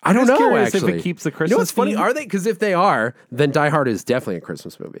 I don't know, actually. If it keeps the Christmas You know what's funny? theme? Are they? Because if they are, then Die Hard is definitely a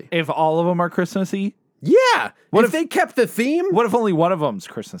Christmas movie. If all of them are Christmassy? Yeah. What if they kept the theme? What if only one of them's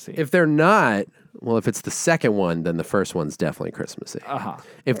Christmassy? If they're not, well, if it's the second one, then the first one's definitely Christmassy. Uh-huh.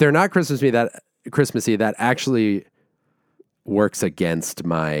 If they're not Christmassy, that actually works against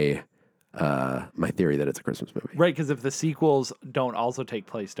my my theory that it's a Christmas movie. Right, because if the sequels don't also take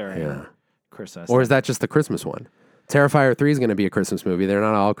place during Christmas. Or is that just the Christmas one? Terrifier 3 is going to be a Christmas movie. They're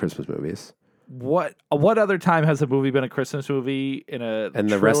not all Christmas movies. What other time has a movie been a Christmas movie in a And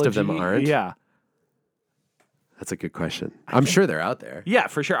the rest of them aren't? Yeah. That's a good question. I'm sure they're out there. Yeah,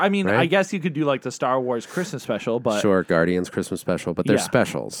 for sure. I mean, right? I guess you could do like the Star Wars Christmas special, but... Sure, Guardians Christmas special, but they're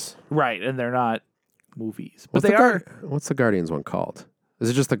specials. Right, and they're not movies. But they are... What's the Guardians one called? Is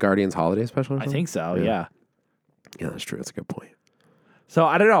it just the Guardians Holiday Special or something? I think so, yeah. Yeah, that's true. That's a good point. So,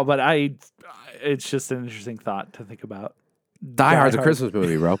 I don't know, but it's just an interesting thought to think about. Die Hard's a Christmas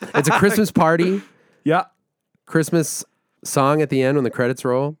movie, bro. It's a Christmas party. Yeah. Christmas song at the end when the credits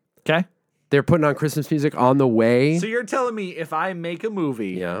roll. Okay. They're putting on Christmas music on the way. So you're telling me if I make a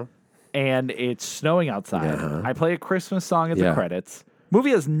movie and it's snowing outside, I play a Christmas song at the credits.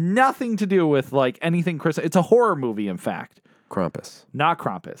 Movie has nothing to do with like anything Christmas. It's a horror movie, in fact. Krampus. Not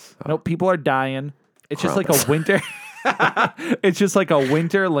Krampus. Oh. No, people are dying. It's just like a winter. It's just like a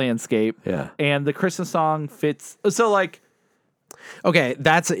winter landscape. Yeah. And the Christmas song fits. So like. Okay,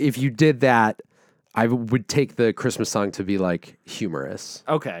 that's if you did that, I would take the Christmas song to be like humorous.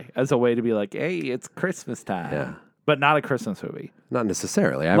 Okay, as a way to be like, hey, it's Christmas time. Yeah. But not a Christmas movie. Not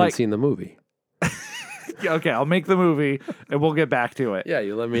necessarily. I haven't seen the movie. Okay, I'll make the movie and we'll get back to it. Yeah,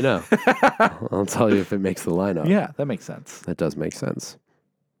 you let me know. I'll tell you if it makes the lineup. Yeah, that makes sense. That does make sense.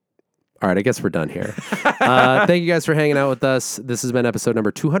 All right, I guess we're done here. Thank you guys for hanging out with us. This has been episode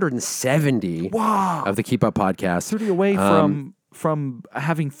number 270 of the Keep Up Podcast. 30 away from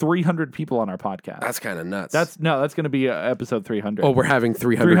having 300 people on our podcast. That's kind of nuts. That's going to be episode 300. Oh, we're having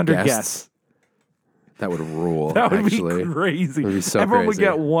 300 guests. That would rule. That would be crazy. It would be so Everyone crazy. would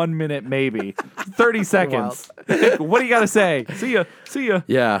get 1 minute, maybe 30 seconds. What do you got to say? See ya.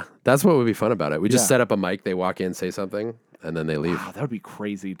 Yeah, that's what would be fun about it. We just set up a mic. They walk in, say something, and then they leave. Wow, that would be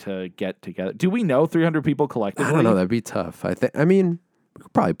crazy to get together. Do we know 300 people collectively? I don't know. That'd be tough. I mean, we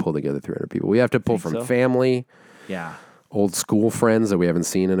could probably pull together 300 people. We have to pull from family. Yeah. Old school friends that we haven't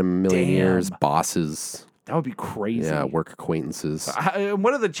seen in a million years. Bosses. That would be crazy. Yeah, work acquaintances.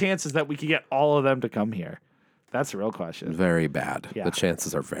 What are the chances that we could get all of them to come here? That's the real question. Very bad. Yeah. The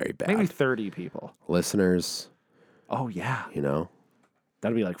chances are very bad. Maybe 30 people. Listeners. Oh, yeah. You know?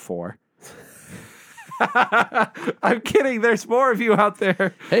 That'd be like 4. I'm kidding. There's more of you out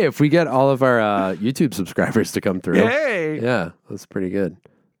there. Hey, if we get all of our YouTube subscribers to come through. Hey. Yeah, that's pretty good.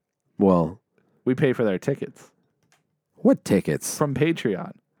 Well. We pay for their tickets. What tickets? From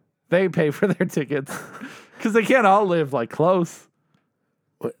Patreon. They pay for their tickets because they can't all live like close.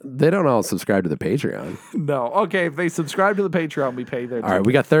 They don't all subscribe to the Patreon. No. Okay, if they subscribe to the Patreon, we pay their tickets. All right,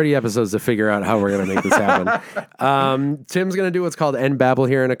 we got 30 episodes to figure out how we're going to make this happen. Tim's going to do what's called End Babble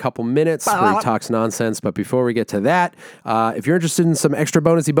here in a couple minutes where he talks nonsense. But before we get to that, if you're interested in some extra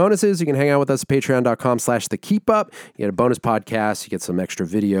bonuses, you can hang out with us at patreon.com/thekeepup. You get a bonus podcast. You get some extra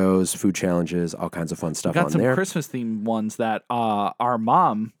videos, food challenges, all kinds of fun stuff on there. Got some Christmas-themed ones that our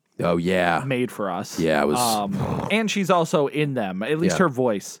mom... Oh, yeah. made for us. Yeah, it was... and she's also in them, at least her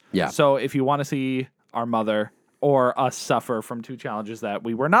voice. Yeah. So if you want to see our mother or us suffer from 2 challenges that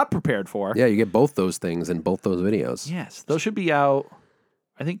we were not prepared for. Yeah, you get both those things in both those videos. Yes. Those should be out,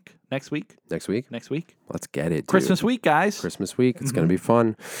 I think, next week. Next week? Next week. Let's get it, dude. Christmas week, guys. Christmas week. It's going to be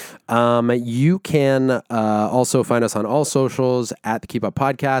fun. You can also find us on all socials at the Keep Up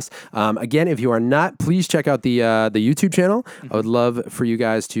Podcast. Again, if you are not, please check out the YouTube channel. I would love for you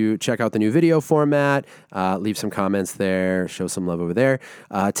guys to check out the new video format, leave some comments there, show some love over there.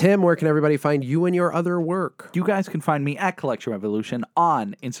 Tim, where can everybody find you and your other work? You guys can find me at Collection Revolution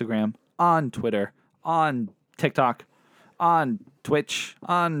on Instagram, on Twitter, on TikTok, on Twitch,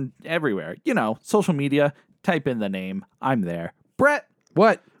 on everywhere. You know, social media. Type in the name. I'm there. Brett.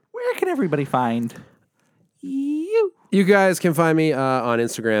 What? Where can everybody find you? You guys can find me on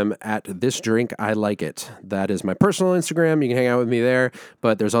Instagram at thisdrinkilikeit. That is my personal Instagram. You can hang out with me there.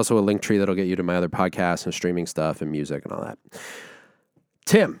 But there's also a link tree that'll get you to my other podcasts and streaming stuff and music and all that.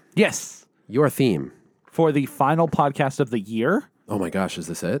 Tim. Yes. Your theme. For the final podcast of the year. Oh my gosh, is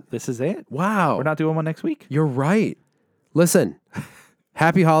this it? This is it. Wow. We're not doing one next week. You're right. Listen,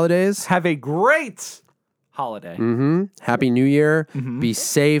 happy holidays. Have a great holiday. Happy New Year. Be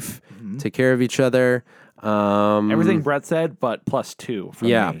safe. Take care of each other. Everything Brett said, but plus 2 for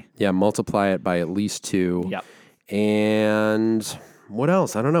me. Yeah, multiply it by at least 2. Yep. And what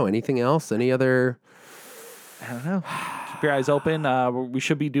else? I don't know. Anything else? Any other? I don't know. Keep your eyes open. We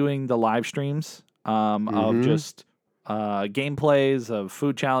should be doing the live streams of just gameplays, of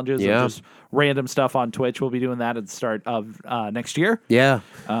food challenges, of just random stuff on Twitch. We'll be doing that at the start of next year. Yeah.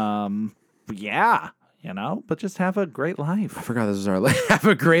 But just have a great life. I forgot this was our life. Have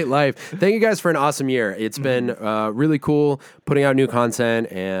a great life. Thank you guys for an awesome year. It's been really cool putting out new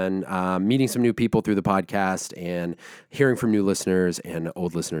content and meeting some new people through the podcast and hearing from new listeners and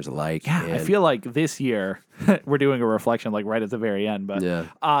old listeners alike. Yeah, I feel like this year, we're doing a reflection like right at the very end, but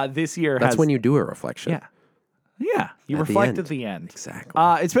this year That's when you do a reflection. Yeah, you reflect at the end. Exactly.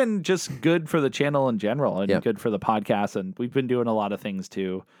 It's been just good for the channel in general and good for the podcast, and we've been doing a lot of things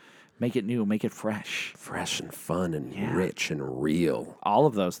to make it new, make it fresh. Fresh and fun and rich and real. All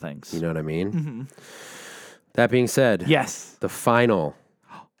of those things. You know what I mean? Mm-hmm. That being said, yes, the final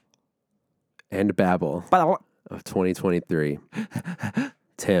end babble of 2023.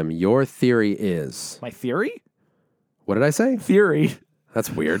 Tim, your theory is... My theory? What did I say? Theory. That's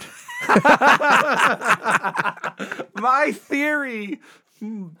weird. My theory.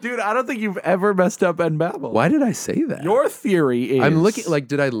 Dude, I don't think you've ever messed up and babble. Why did I say that? Your theory is... I'm looking... Like,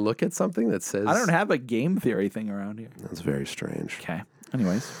 did I look at something that says... I don't have a game theory thing around here. That's very strange. Okay.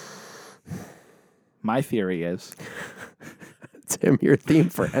 Anyways. My theory is... Tim, your theme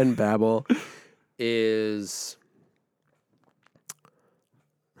for End Babble is...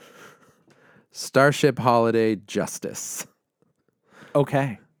 Starship Holiday Justice.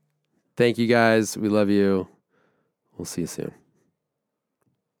 Okay. Thank you, guys. We love you. We'll see you soon.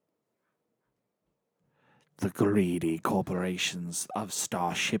 The greedy corporations of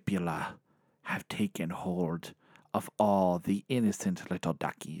Starshipula have taken hold of all the innocent little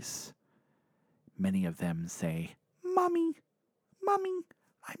duckies. Many of them say, Mommy,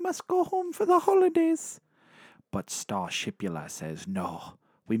 I must go home for the holidays. But Starshipula says, no,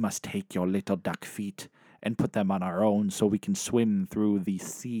 we must take your little duck feet and put them on our own so we can swim through the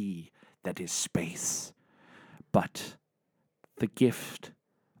sea that is space. But the gift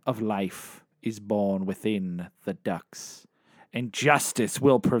of life is born within the ducks, and justice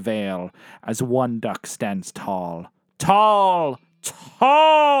will prevail as one duck stands tall, taller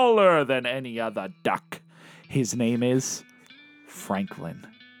than any other duck. His name is Franklin,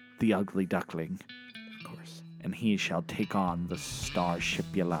 the ugly duckling, of course, and he shall take on the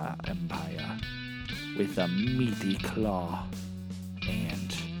Starshipula Empire with a meaty claw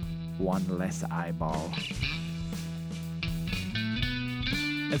and one less eyeball.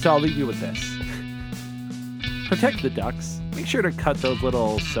 And so I'll leave you with this. Protect the ducks. Make sure to cut those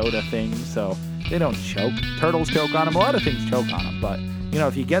little soda things so they don't choke. Turtles choke on them. A lot of things choke on them. But,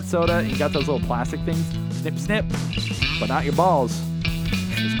 if you get soda and you got those little plastic things, snip, snip. But not your balls.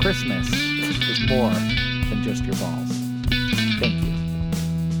 Because Christmas is more than just your balls. Thank you.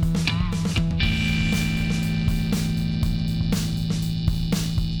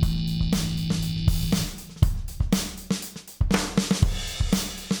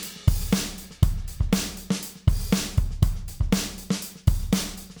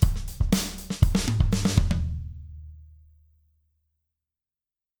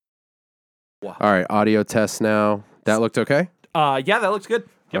 All right, audio test now. That looked okay? Yeah, that looks good.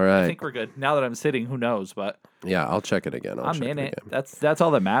 Yep, all right. I think we're good. Now that I'm sitting, who knows? But yeah, I'll check it again. I'm in it. That's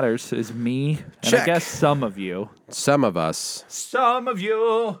all that matters is me. Check. And I guess some of you. Some of us. Some of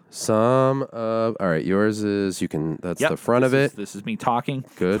you. All right, yours is, that's the front of it. This is me talking.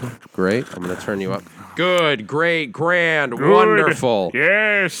 Good, great. I'm going to turn you up. Good, great, grand, wonderful.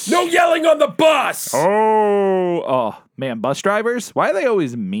 Yes. No yelling on the bus. Oh, man, bus drivers? Why are they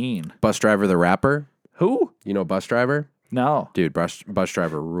always mean? Bus Driver the rapper? Who? You know Bus Driver? No. Dude, Bus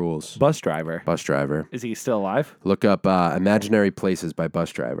Driver rules. Bus Driver. Bus Driver. Is he still alive? Look up Imaginary Places by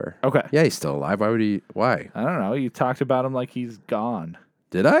Bus Driver. Okay. Yeah, he's still alive. Why? I don't know. You talked about him like he's gone.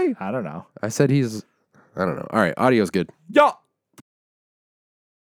 Did I? I don't know. I said I don't know. All right, audio's good. Yo!